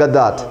Спаситель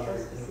благодать»,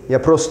 я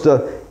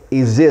просто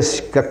и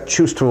здесь как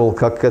чувствовал,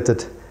 как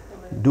этот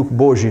Дух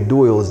Божий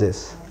дуял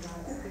здесь.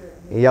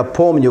 И я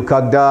помню,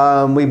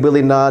 когда мы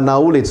были на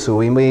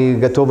улицу, и мы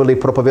готовили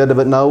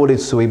проповедовать на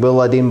улицу, и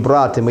был один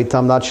брат, и мы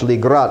там начали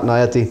играть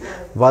на этой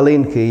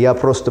волынке. И я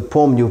просто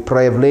помню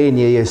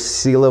проявление, и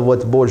сила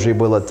вот Божьей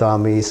была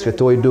там, и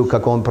Святой Дух,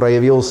 как Он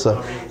проявился.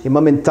 И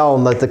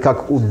моментально это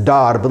как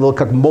удар, было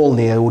как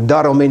молния,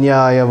 ударил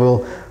меня, я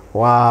был...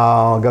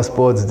 Вау,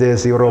 Господь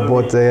здесь и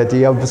работает.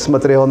 Я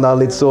посмотрел на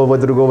лицо вот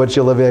другого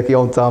человека, и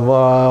он там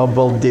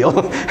обалдел.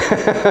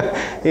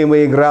 И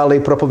мы играли,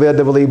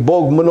 проповедовали, и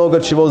Бог много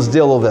чего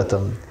сделал в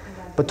этом.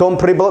 Потом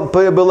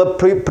было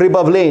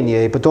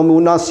прибавление, и потом у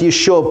нас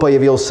еще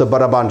появился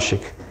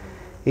барабанщик.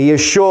 И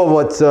еще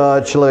вот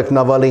человек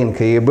на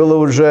волынке. И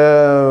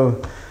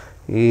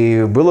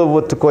было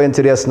вот такое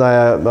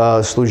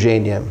интересное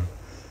служение.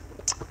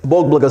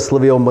 Бог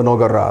благословил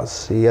много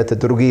раз, и это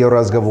другие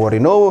разговоры.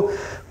 Но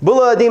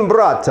был один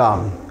брат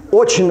там,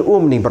 очень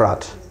умный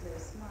брат,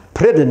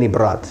 преданный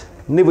брат,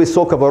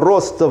 невысокого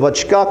роста, в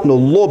очках, но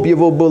лоб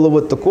его было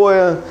вот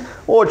такое,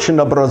 очень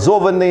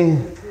образованный.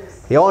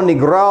 И он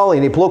играл, и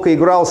неплохо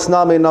играл с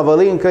нами на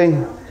волынке.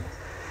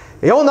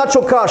 И он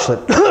начал кашлять,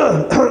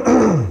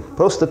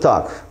 просто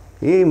так.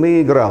 И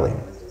мы играли.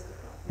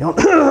 И он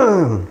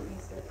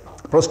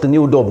просто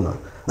неудобно.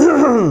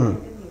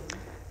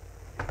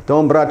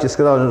 Потом братья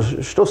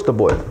сказали, что с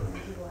тобой?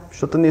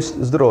 Что-то не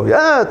здоровье.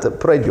 Это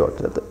пройдет.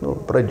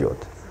 Пройдет.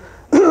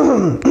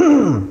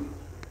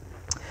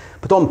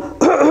 Потом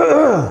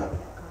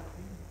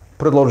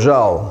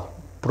продолжал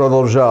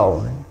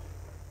продолжал.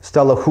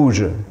 Стало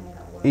хуже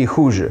и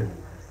хуже.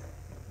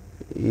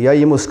 Я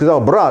ему сказал: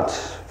 брат,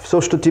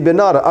 все, что тебе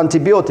надо,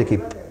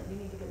 антибиотики.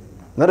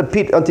 Надо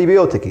пить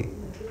антибиотики.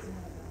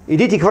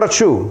 Идите к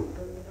врачу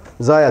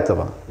за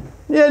этого.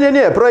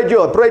 Не,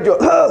 пройдет.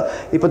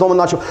 И потом он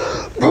начал,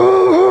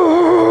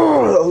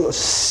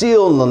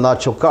 сильно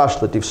начал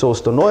кашлять и все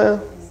остальное.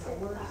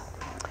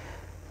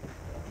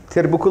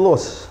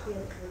 Туберкулез.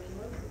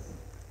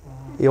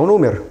 И он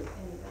умер.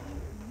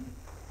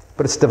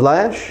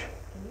 Представляешь?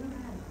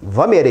 В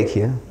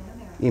Америке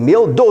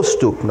имел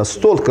доступ на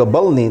столько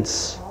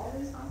больниц,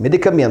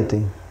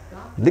 медикаменты,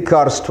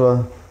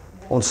 лекарства.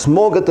 Он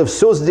смог это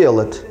все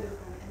сделать.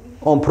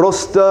 Он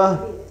просто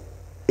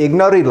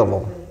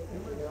игнорировал.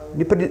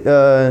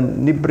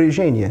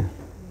 Небрежение.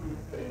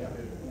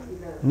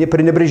 Не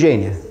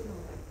пренебрежение.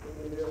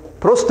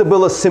 Просто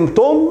было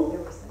симптом,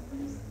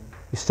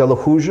 и стало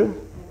хуже,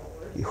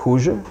 и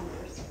хуже,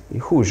 и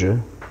хуже.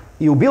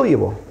 И убил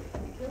его.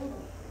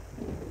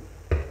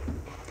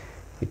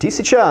 И ты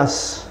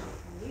сейчас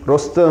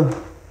просто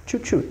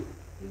чуть-чуть.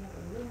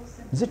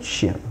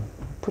 Зачем?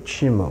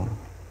 Почему?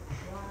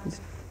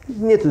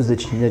 Нет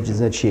значения.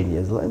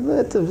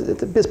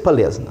 Это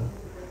бесполезно.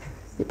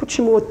 И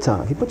почему вот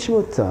так? И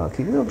почему так?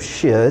 И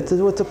вообще, это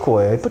вот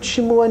такое. И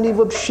почему они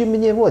вообще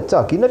мне вот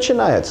так? И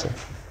начинается.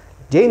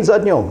 День за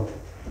днем.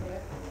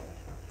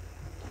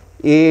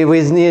 И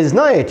вы не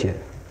знаете,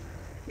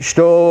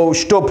 что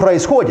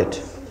происходит.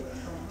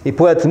 И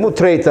поэтому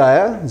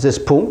здесь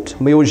пункт.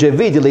 Мы уже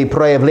видели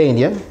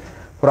проявление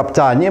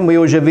роптания. Мы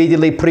уже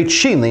видели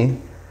причины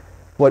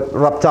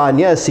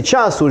роптания.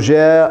 Сейчас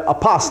уже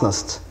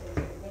опасность,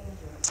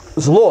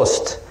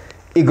 злость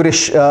и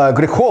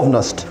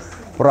греховность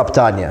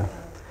роптания.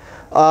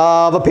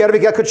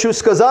 Во-первых, я хочу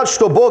сказать,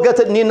 что Бог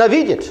это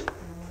ненавидит.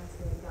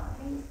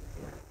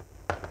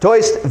 То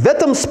есть в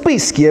этом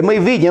списке мы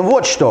видим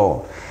вот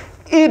что.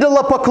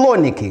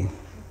 Идолопоклонники,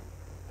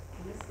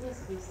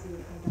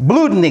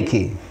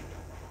 блудники.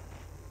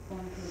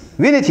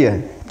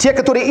 Видите? Те,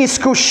 которые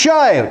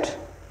искушают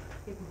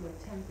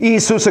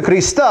Иисуса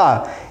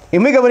Христа. И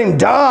мы говорим: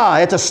 да,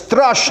 это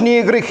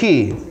страшные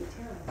грехи.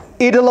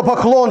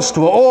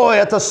 Идолопоклонство, ой,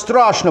 это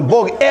страшно.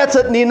 Бог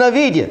это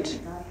ненавидит.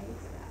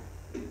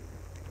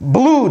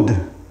 Блуд,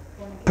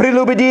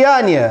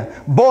 прелюбодеяние,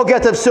 Бог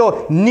это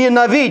все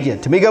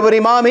ненавидит. Мы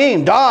говорим: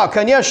 аминь, да,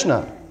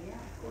 конечно.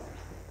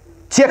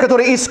 Те,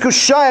 которые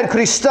искушают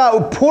Христа,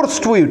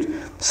 упорствуют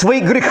в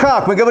своих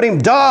грехах, мы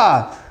говорим: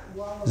 да,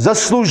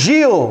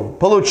 заслужил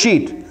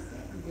получить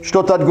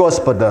что-то от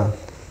Господа.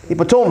 И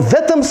потом в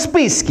этом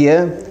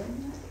списке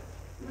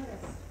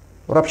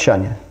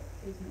роптание.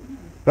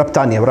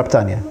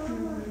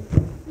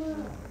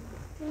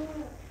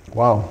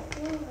 Вау.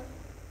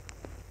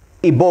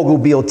 И Бог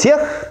убил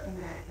тех,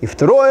 и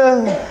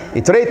второе,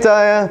 и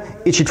третья,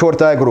 и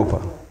четвертая группа.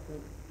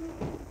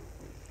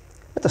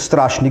 Это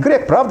страшный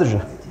грех, правда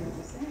же?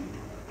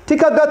 Ты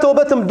когда-то об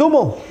этом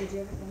думал?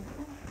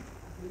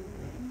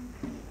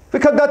 Вы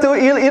когда-то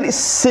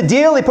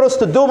сидел и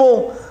просто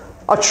думал,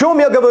 о чем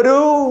я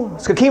говорю,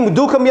 с каким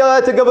духом я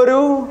это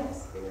говорю?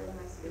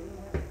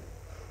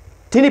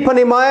 Ты не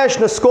понимаешь,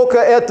 насколько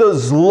это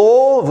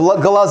зло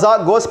в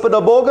глазах Господа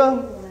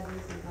Бога?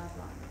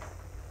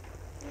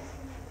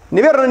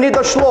 Наверное, не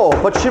дошло.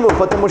 Почему?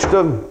 Потому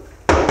что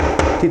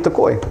ты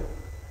такой.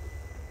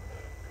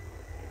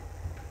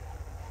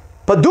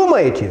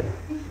 Подумайте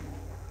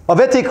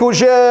об этих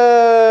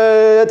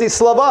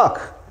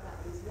словах.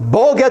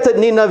 Бог это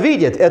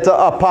ненавидит.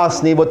 Это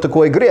опасный вот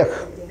такой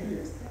грех.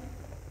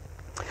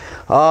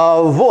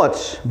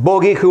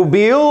 Бог их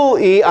убил,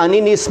 и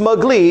они не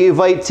смогли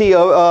войти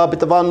в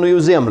обетованную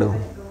землю.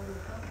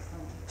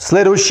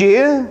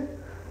 Следующее.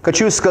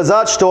 Хочу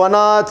сказать, что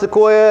она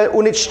такое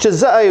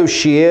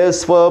уничтожающее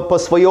по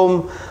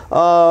своем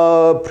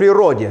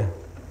природе.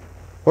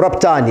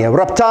 Роптание.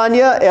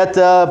 Роптание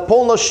это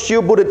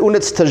полностью будет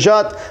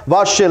уничтожать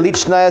ваше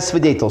личное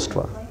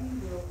свидетельство.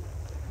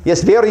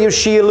 Есть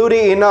верующие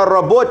люди и на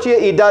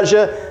работе, и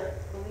даже,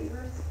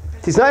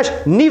 ты знаешь,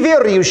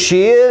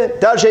 неверующие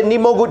даже не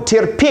могут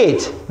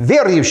терпеть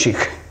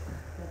верующих.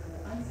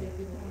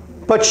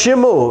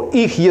 Почему?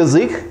 Их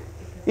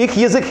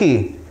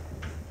языки.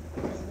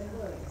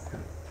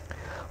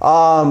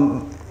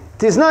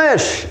 Ты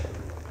знаешь,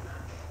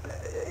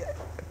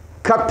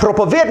 как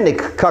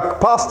проповедник, как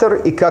пастор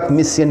и как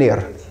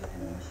миссионер,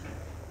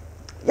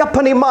 я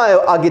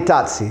понимаю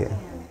агитации,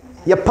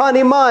 я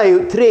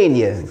понимаю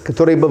трения,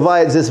 которые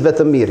бывают здесь в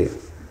этом мире.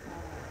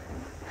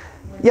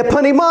 Я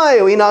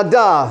понимаю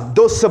иногда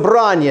до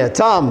собрания,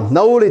 там,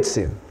 на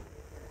улице,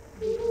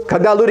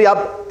 когда люди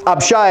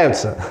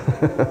общаются.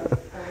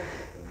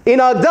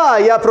 Иногда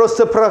я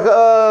просто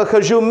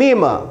прохожу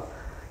мимо.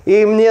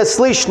 И мне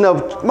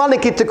слышно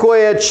маленький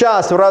такой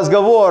час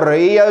разговора,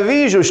 и я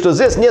вижу, что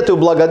здесь нету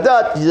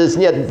благодати, здесь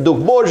нет Дух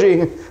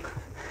Божий,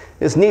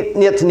 здесь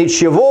нет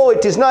ничего,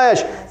 и ты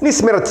знаешь, не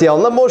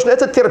смертельно, можно,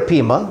 это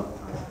терпимо,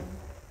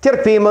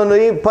 но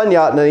и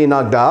понятно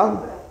иногда.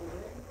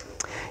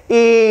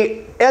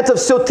 И это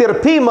все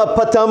терпимо,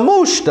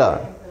 потому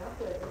что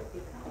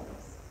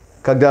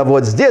когда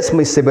вот здесь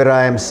мы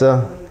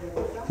собираемся,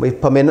 мы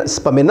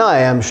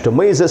вспоминаем, что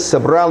мы здесь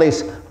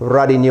собрались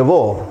ради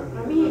Него.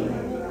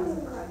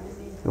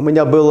 У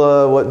меня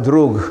был вот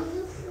друг,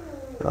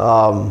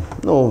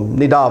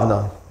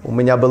 недавно, у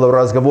меня был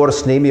разговор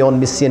с ним, и он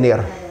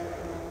миссионер.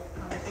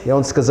 И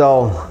он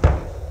сказал: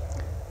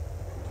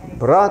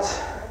 брат,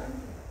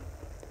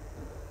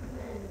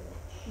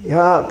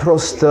 я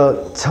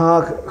просто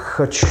так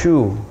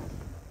хочу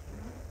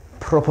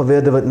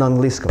проповедовать на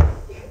английском.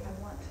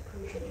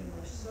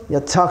 Я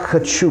так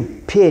хочу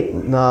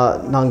петь на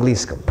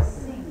английском.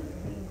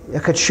 Я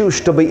хочу,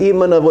 чтобы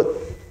именно вот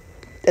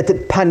это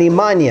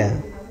понимание,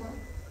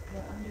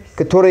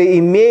 которое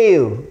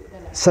имею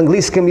с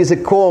английским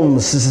языком,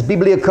 с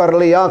Библией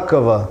Карла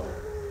Якова,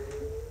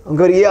 он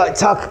говорит, я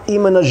так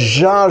именно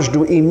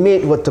жажду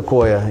иметь вот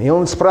такое. И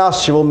он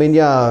спрашивал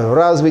меня,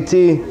 разве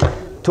ты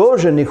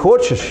тоже не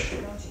хочешь?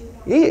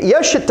 И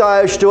я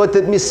считаю, что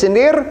этот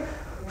миссионер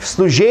в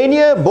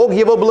служении, Бог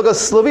его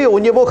благословил, у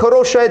него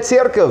хорошая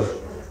церковь.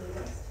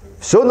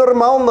 Все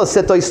нормально с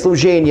этой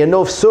служением,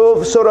 но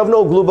все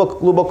равно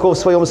глубоко в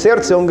своем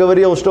сердце он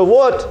говорил, что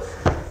вот,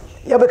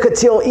 я бы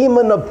хотел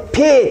именно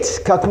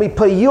петь, как мы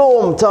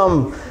поем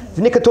там,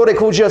 в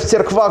некоторых уже в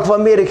церквах в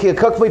Америке,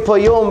 как мы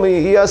поем.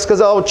 И я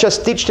сказал,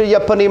 частично я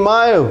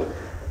понимаю.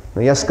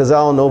 Но я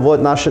сказал, ну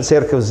вот наша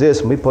церковь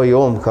здесь, мы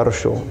поем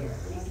хорошо.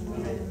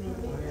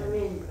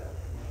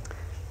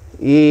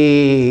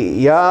 И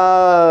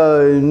я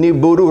не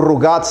буду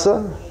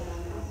ругаться.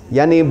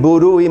 Я не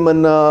буду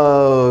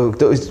именно,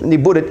 не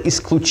будет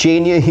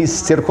исключения из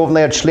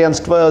церковного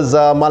членства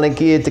за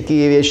маленькие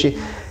такие вещи.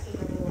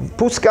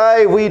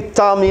 Пускай вы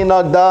там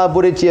иногда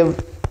будете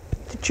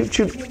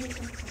чуть-чуть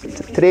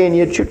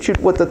трение,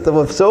 чуть-чуть вот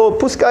этого все,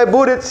 пускай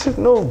будет,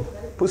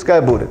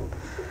 пускай будет.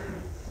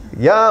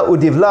 Я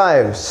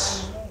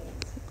удивляюсь,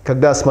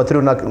 когда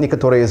смотрю на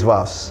некоторые из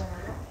вас.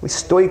 Вы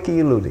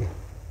стойкие люди.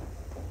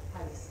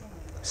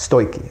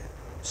 Стойкие.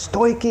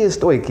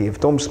 Стойкие, в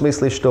том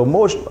смысле, что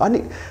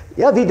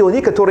я видел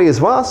некоторые из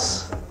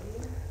вас,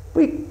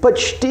 вы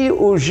почти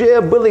уже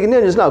были,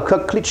 не знаю,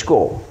 как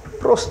Ключевой.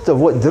 Просто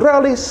вот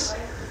дрались,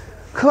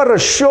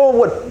 хорошо,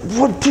 вот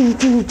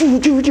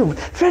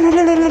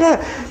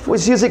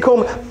с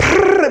языком,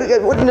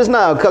 вот не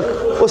знаю, как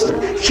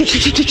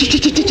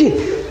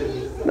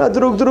на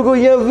друг другу.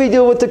 Я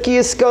видел вот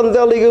такие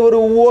скандалы, и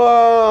говорю,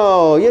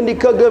 вау, я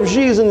никогда в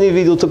жизни не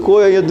видел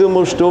такое. Я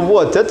думал, что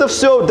вот, это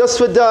все, до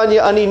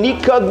свидания, они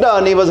никогда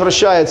не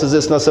возвращаются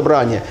здесь на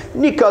собрание.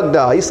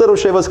 Никогда. И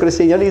следующее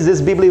воскресенье, они здесь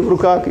с Библией в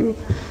руках, и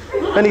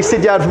они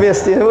сидят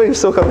вместе, и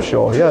все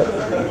хорошо.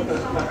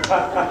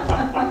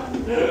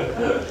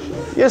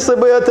 Если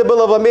бы это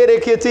было в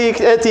Америке,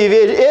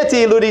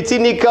 эти люди ты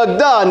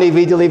никогда не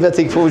видели в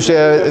этих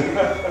уже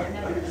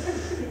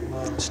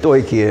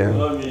стойкие.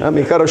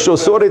 Аминь. Хорошо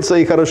ссорятся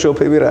и хорошо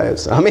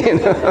примиряются. Аминь.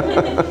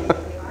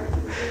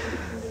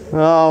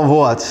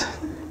 Вот.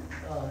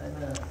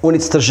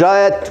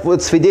 Уничтожает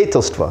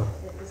свидетельство.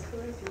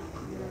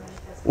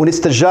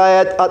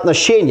 Уничтожает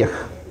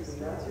отношениях.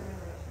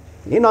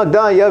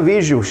 Иногда я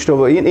вижу,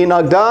 что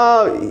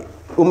иногда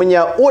у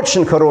меня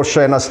очень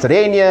хорошее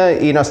настроение,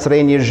 и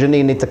настроение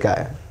жены не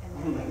такое.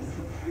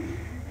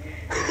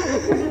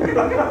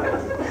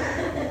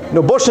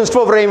 Но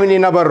большинство времени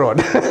наоборот.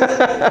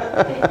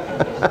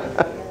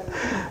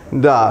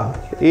 Да,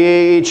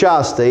 и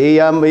часто,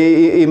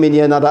 и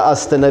мне надо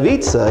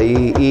остановиться,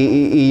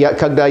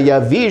 когда я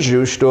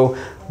вижу, что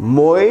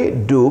мой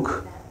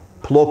дух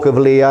плохо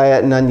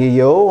влияет на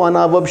нее,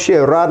 она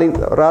вообще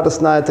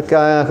радостная,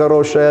 такая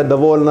хорошая,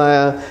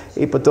 довольная,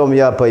 и потом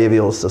я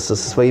появился со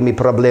своими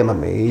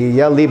проблемами. И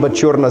я либо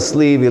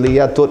чернослив, или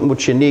я тот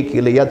мученик,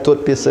 или я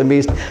тот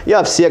пессимист,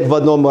 я всех в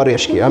одном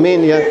орешке.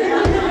 Аминь.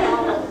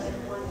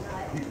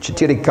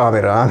 4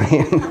 камеры,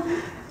 аминь.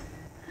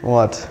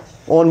 Вот.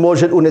 Он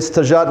может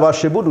уничтожать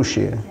ваше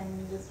будущее.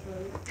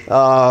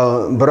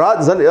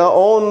 Брат,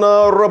 он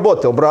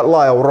работал, брат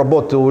Лайл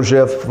работал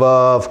уже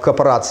в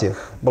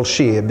корпорациях.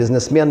 Большие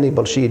бизнесмены,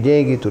 большие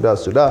деньги,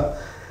 туда-сюда.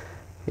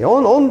 И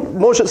он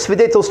может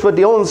свидетельствовать,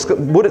 и он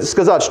будет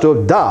сказать, что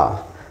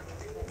да,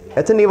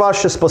 это не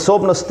ваши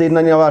способности,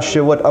 не ваше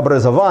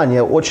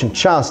образование. Очень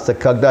часто,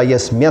 когда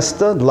есть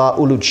место для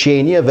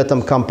улучшения в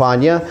этом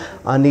компании,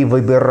 они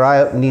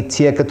выбирают не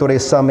те, которые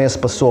самые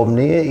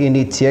способные, и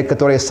не те,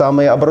 которые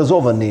самые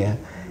образованные.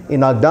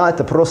 Иногда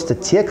это просто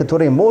те,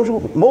 которые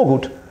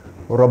могут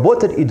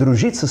работать и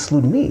дружиться с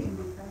людьми.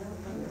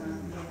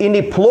 И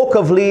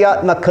неплохо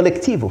влиять на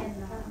коллективу.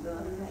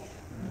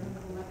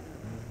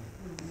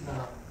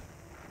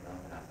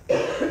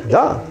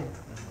 Да.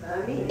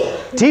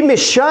 Ты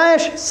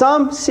мешаешь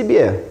сам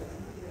себе.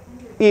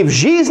 И в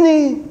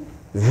жизни,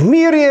 в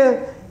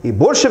мире, и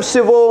больше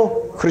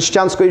всего в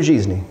христианской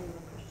жизни.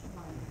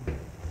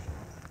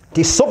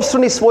 Ты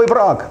собственный свой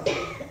враг.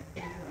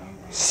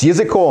 С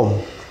языком.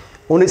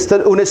 Он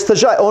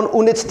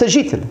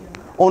уничтожитель.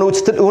 Он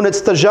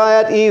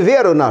уничтожает и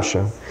веру нашу.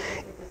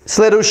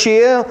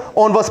 Следующее,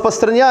 он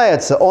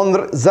распространяется,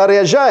 он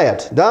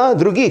заряжает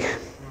других.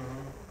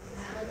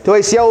 То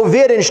есть я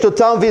уверен, что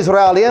там в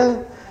Израиле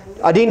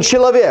Один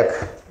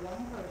человек.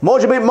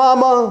 Может быть,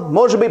 мама,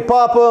 может быть,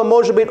 папа,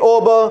 может быть,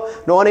 оба,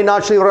 но они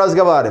начали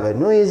разговаривать.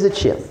 Ну и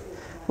зачем?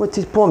 Вот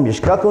ты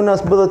помнишь, как у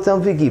нас было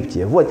там в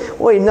Египте? Вот,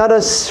 ой,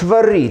 надо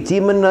сварить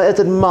именно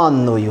этот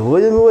манную.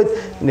 Вот.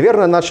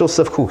 Наверное,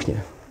 начался в кухне.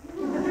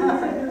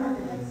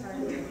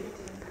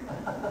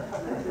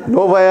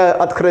 Новое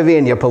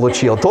откровение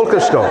получил, только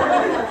что.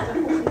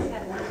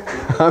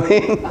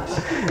 Аминь.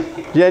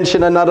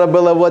 Женщина надо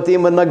было вот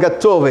именно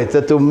готовить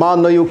эту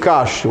манную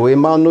кашу, и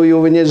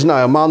манную, не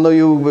знаю,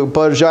 манную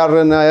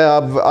пожарная,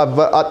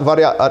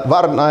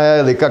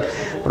 отварная, или как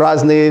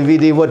разные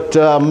виды вот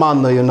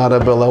манную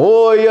надо было.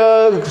 Ой,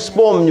 я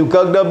вспомню,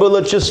 когда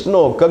было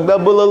чеснок, когда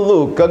было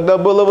лук, когда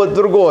было вот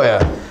другое.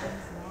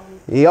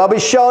 И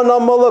обещал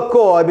нам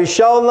молоко,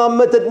 обещал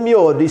нам этот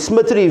мед. И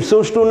смотри,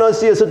 все, что у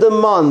нас есть, это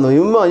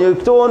манную.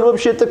 Кто он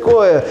вообще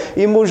такое?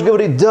 И муж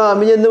говорит, да,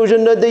 мне уже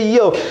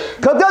надоел.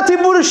 Когда ты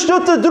будешь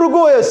что-то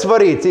другое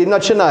сварить? И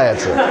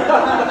начинается.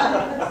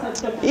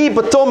 И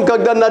потом,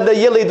 когда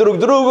надоели друг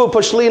другу,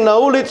 пошли на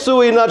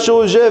улицу, и начал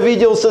уже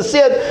видел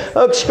сосед,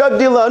 как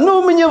дела?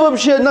 Ну, мне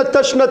вообще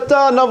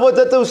тошнота на вот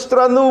эту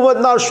страну,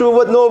 вот нашу,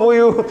 вот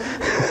новую.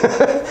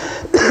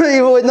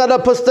 И вот надо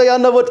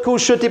постоянно вот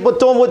кушать, и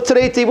потом вот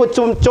третий, вот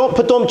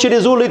потом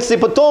через улицы,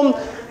 потом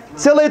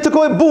целый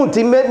такой бунт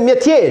и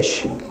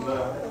мятеж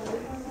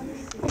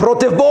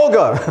против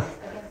Бога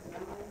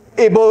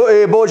и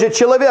Божьего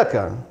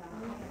человека.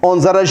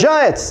 Он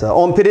заражается,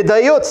 он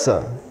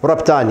передается в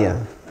роптание.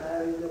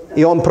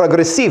 И он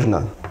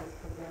прогрессивно.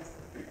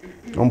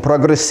 Он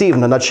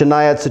прогрессивно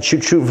начинается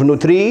чуть-чуть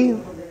внутри.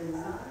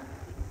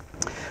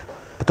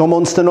 Потом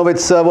он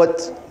становится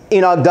вот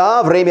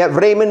иногда, время от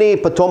времени,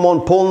 потом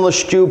он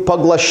полностью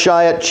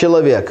поглощает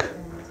человека.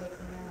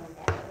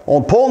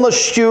 Он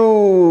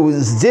полностью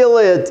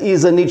сделает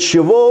из-за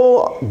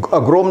ничего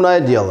огромное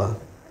дело.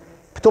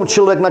 Потом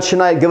человек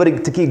начинает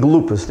говорить такие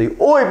глупости.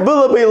 Ой,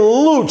 было бы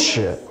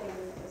лучше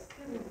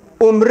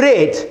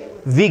умереть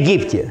в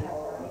Египте.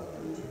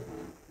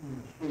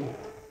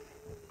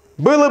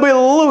 Было бы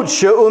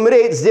лучше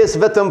умереть здесь,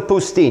 в этом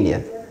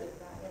пустыне.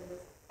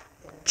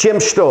 Чем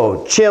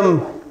что?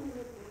 Чем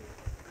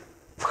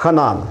в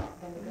Ханаан.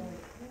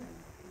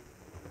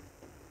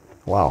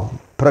 Вау,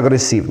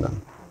 прогрессивно.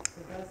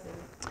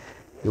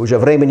 И уже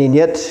времени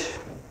нет.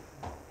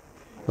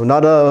 Но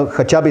надо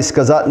хотя бы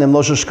сказать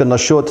немножечко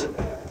насчет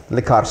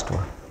лекарства.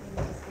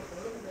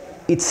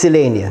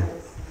 Исцеление.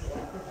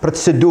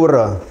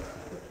 Процедура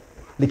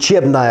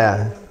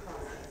лечебная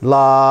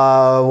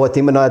для вот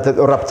именно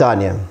этого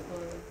роптания.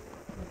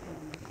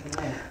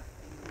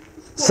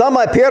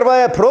 Самое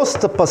первое,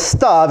 просто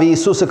поставь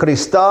Иисуса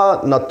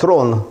Христа на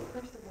трон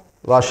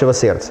вашего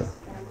сердца.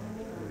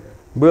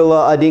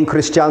 Был один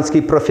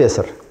христианский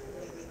профессор,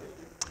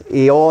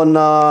 и он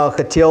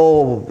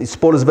хотел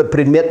использовать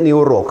предметный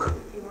урок.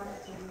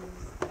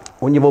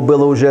 У него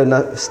было уже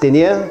на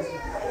стене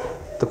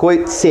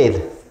такой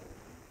цель.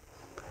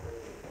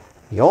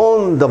 И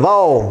он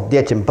давал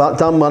детям,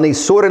 там они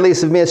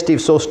ссорились вместе и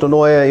все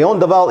остальное, и он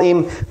давал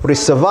им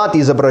рисовать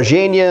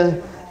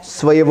изображение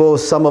своего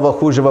самого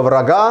худшего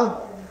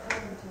врага.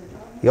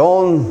 И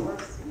он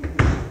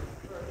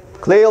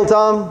клеил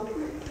там,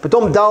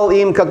 потом дал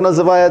им, как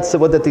называется,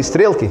 вот эти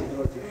стрелки.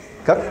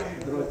 Как?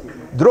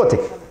 Дротик.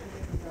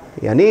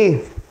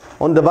 И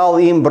он давал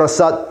им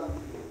бросать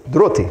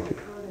дроты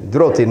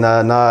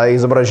на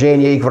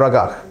изображение их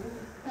врагах.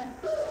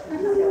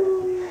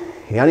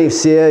 И они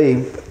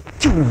все,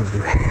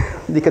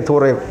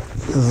 некоторые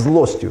с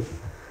злостью.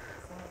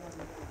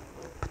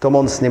 Потом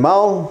он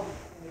снимал,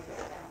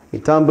 и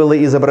там было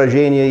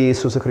изображение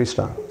Иисуса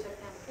Христа.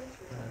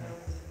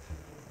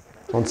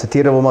 Он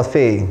цитировал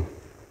Матфея,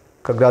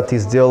 когда ты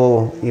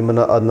сделал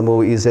именно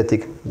одному из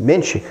этих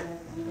меньших,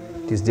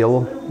 ты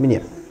сделал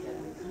мне.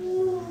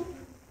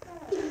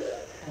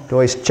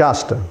 То есть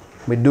часто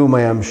мы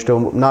думаем,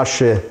 что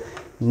наша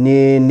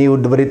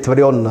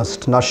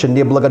неудовлетворенность, наша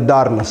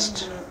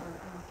неблагодарность,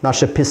 наш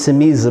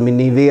пессимизм и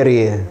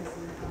неверие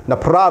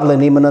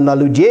направлен именно на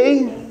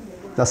людей,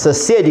 на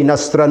соседей, на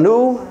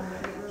страну.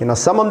 И на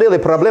самом деле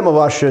проблема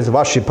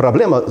ваша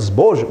проблема с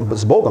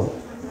Богом.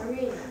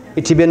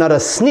 И тебе надо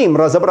с Ним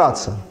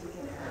разобраться.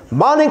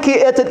 Маленькие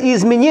это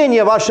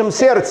изменения в вашем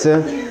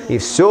сердце, и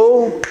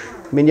все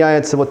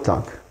меняется вот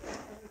так.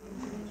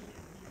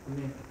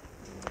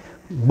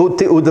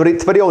 Будьте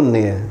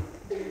удовлетворенные.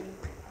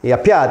 И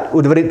опять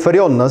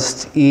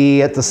удовлетворенность и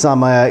это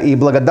самое, и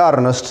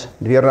благодарность –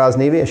 две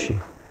разные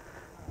вещи.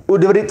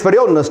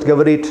 Удовлетворенность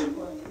говорит,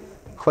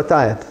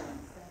 хватает,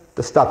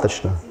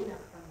 достаточно,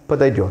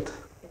 подойдет.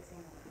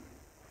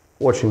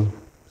 Очень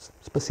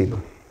спасибо.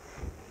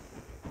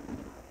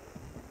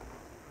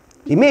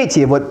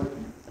 Имейте вот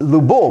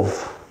любовь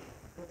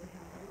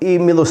и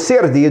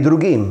милосердие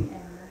другим.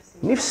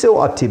 Не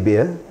все от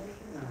тебе.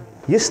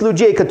 Есть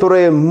людей,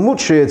 которые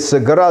мучаются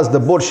гораздо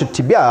больше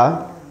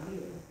тебя,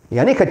 и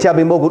они хотя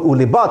бы могут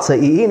улыбаться,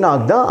 и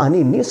иногда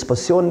они не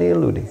спасенные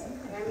люди.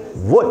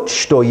 Вот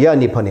что я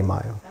не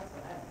понимаю.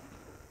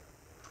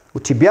 У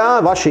тебя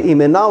ваши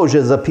имена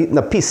уже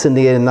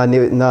написаны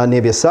на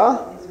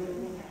небеса,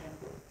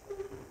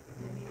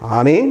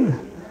 Аминь.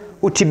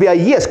 У тебя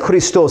есть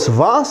Христос в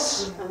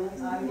вас,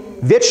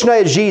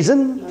 вечная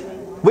жизнь,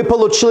 вы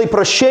получили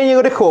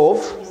прощение грехов,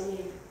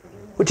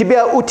 у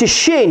тебя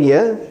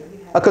утешение,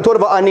 о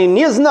котором они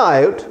не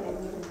знают,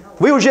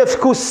 вы уже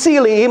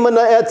вкусили именно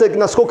это,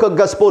 насколько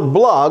Господь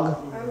благ.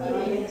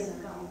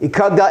 И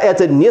когда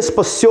этот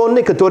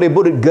неспасенный, который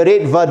будет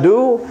гореть в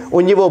аду, у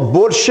него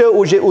больше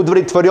уже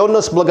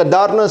удовлетворенность,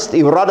 благодарность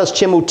и радость,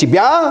 чем у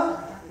тебя,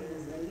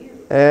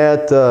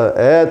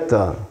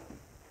 это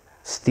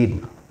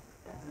стыдно.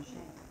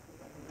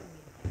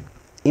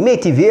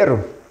 Имейте веру.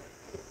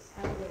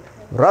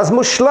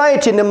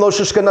 Размышляйте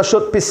немножечко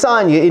насчет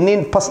Писания и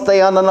не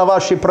постоянно на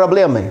ваши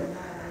проблемы.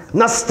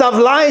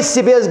 Наставляй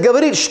себя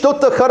говорить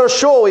что-то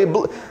хорошо.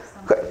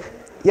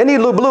 Я не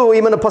люблю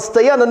именно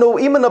постоянно, но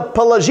именно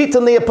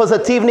положительные,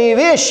 позитивные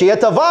вещи.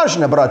 Это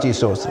важно, братья и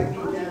сестры.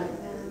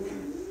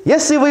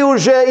 Если вы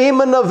уже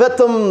именно в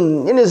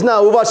этом, я не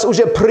знаю, у вас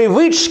уже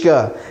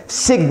привычка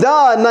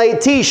всегда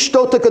найти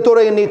что-то,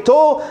 которое не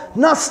то,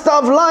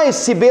 наставляй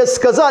себе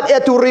сказать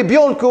этому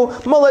ребенку: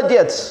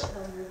 молодец.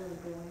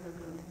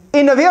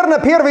 И, наверное,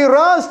 первый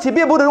раз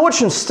тебе будет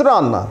очень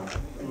странно.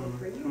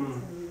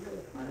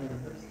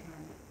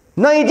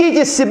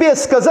 Найдите себе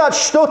сказать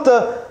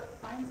что-то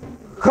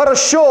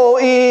хорошо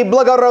и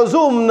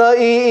благоразумно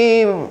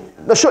и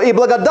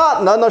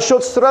благодатно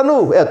насчет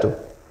страну эту.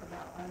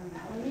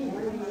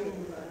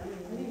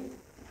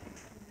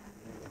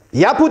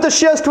 Я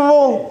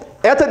путешествовал,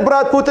 этот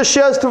брат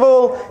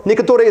путешествовал,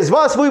 некоторые из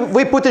вас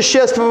вы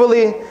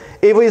путешествовали,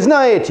 и вы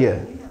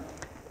знаете,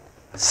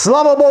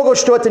 слава Богу,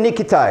 что это не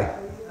Китай.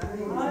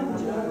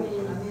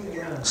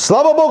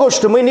 Слава Богу,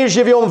 что мы не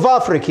живем в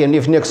Африке, не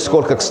в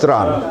нескольких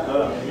странах.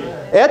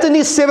 Это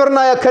не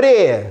Северная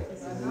Корея.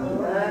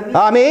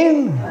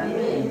 Аминь.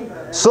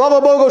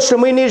 Слава Богу, что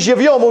мы не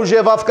живем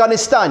уже в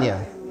Афганистане.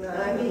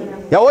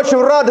 Я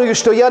очень радуюсь,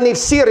 что я не в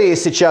Сирии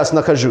сейчас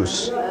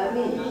нахожусь.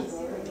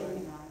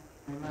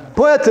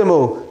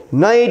 Поэтому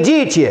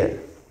найдите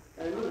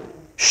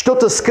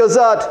что-то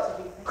сказать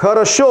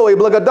хорошо и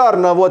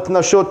благодарно вот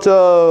насчет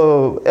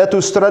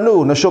эту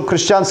страну, насчет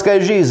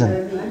христианской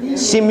жизни,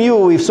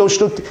 семью и все,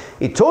 что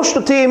и то,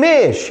 что ты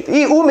имеешь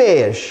и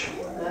умеешь.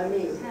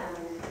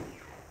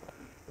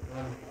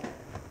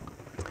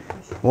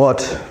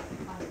 Вот.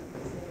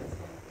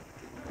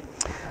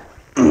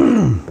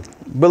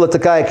 Была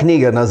такая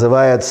книга,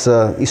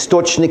 называется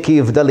 «Источники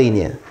в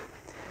долине».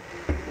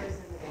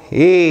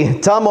 И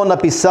там он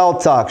написал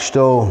так,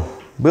 что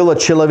был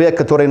человек,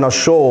 который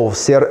нашел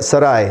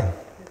сарай.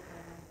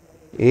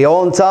 И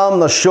он там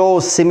нашел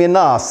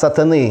семена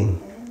сатаны.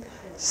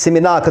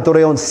 Семена,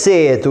 которые он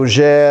сеет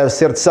уже в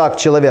сердцах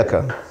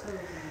человека.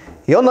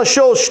 И он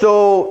нашел,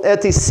 что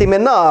эти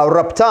семена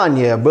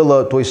роптания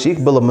было, то есть их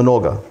было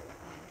много.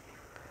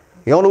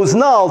 И он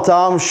узнал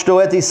там, что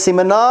эти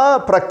семена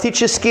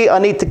практически,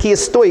 они такие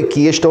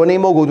стойкие, что они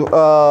могут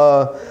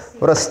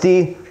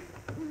расти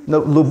на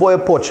любой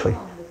почве.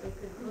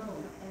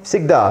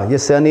 Всегда,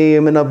 если они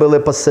именно были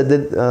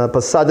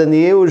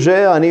посажены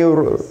уже, они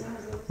в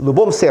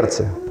любом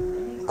сердце,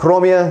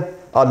 кроме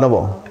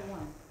одного.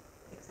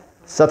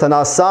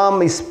 Сатана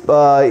сам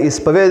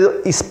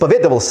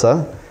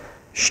исповедовался,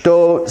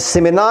 что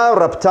семена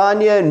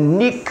роптания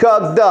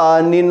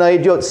никогда не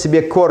найдет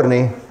себе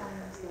корни,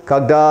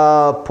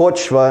 когда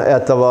почва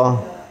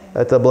этого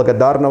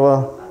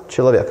благодарного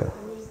человека.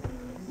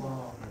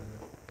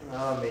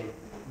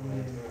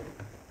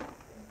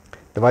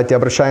 Давайте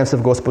обращаемся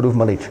к Господу в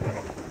молитве.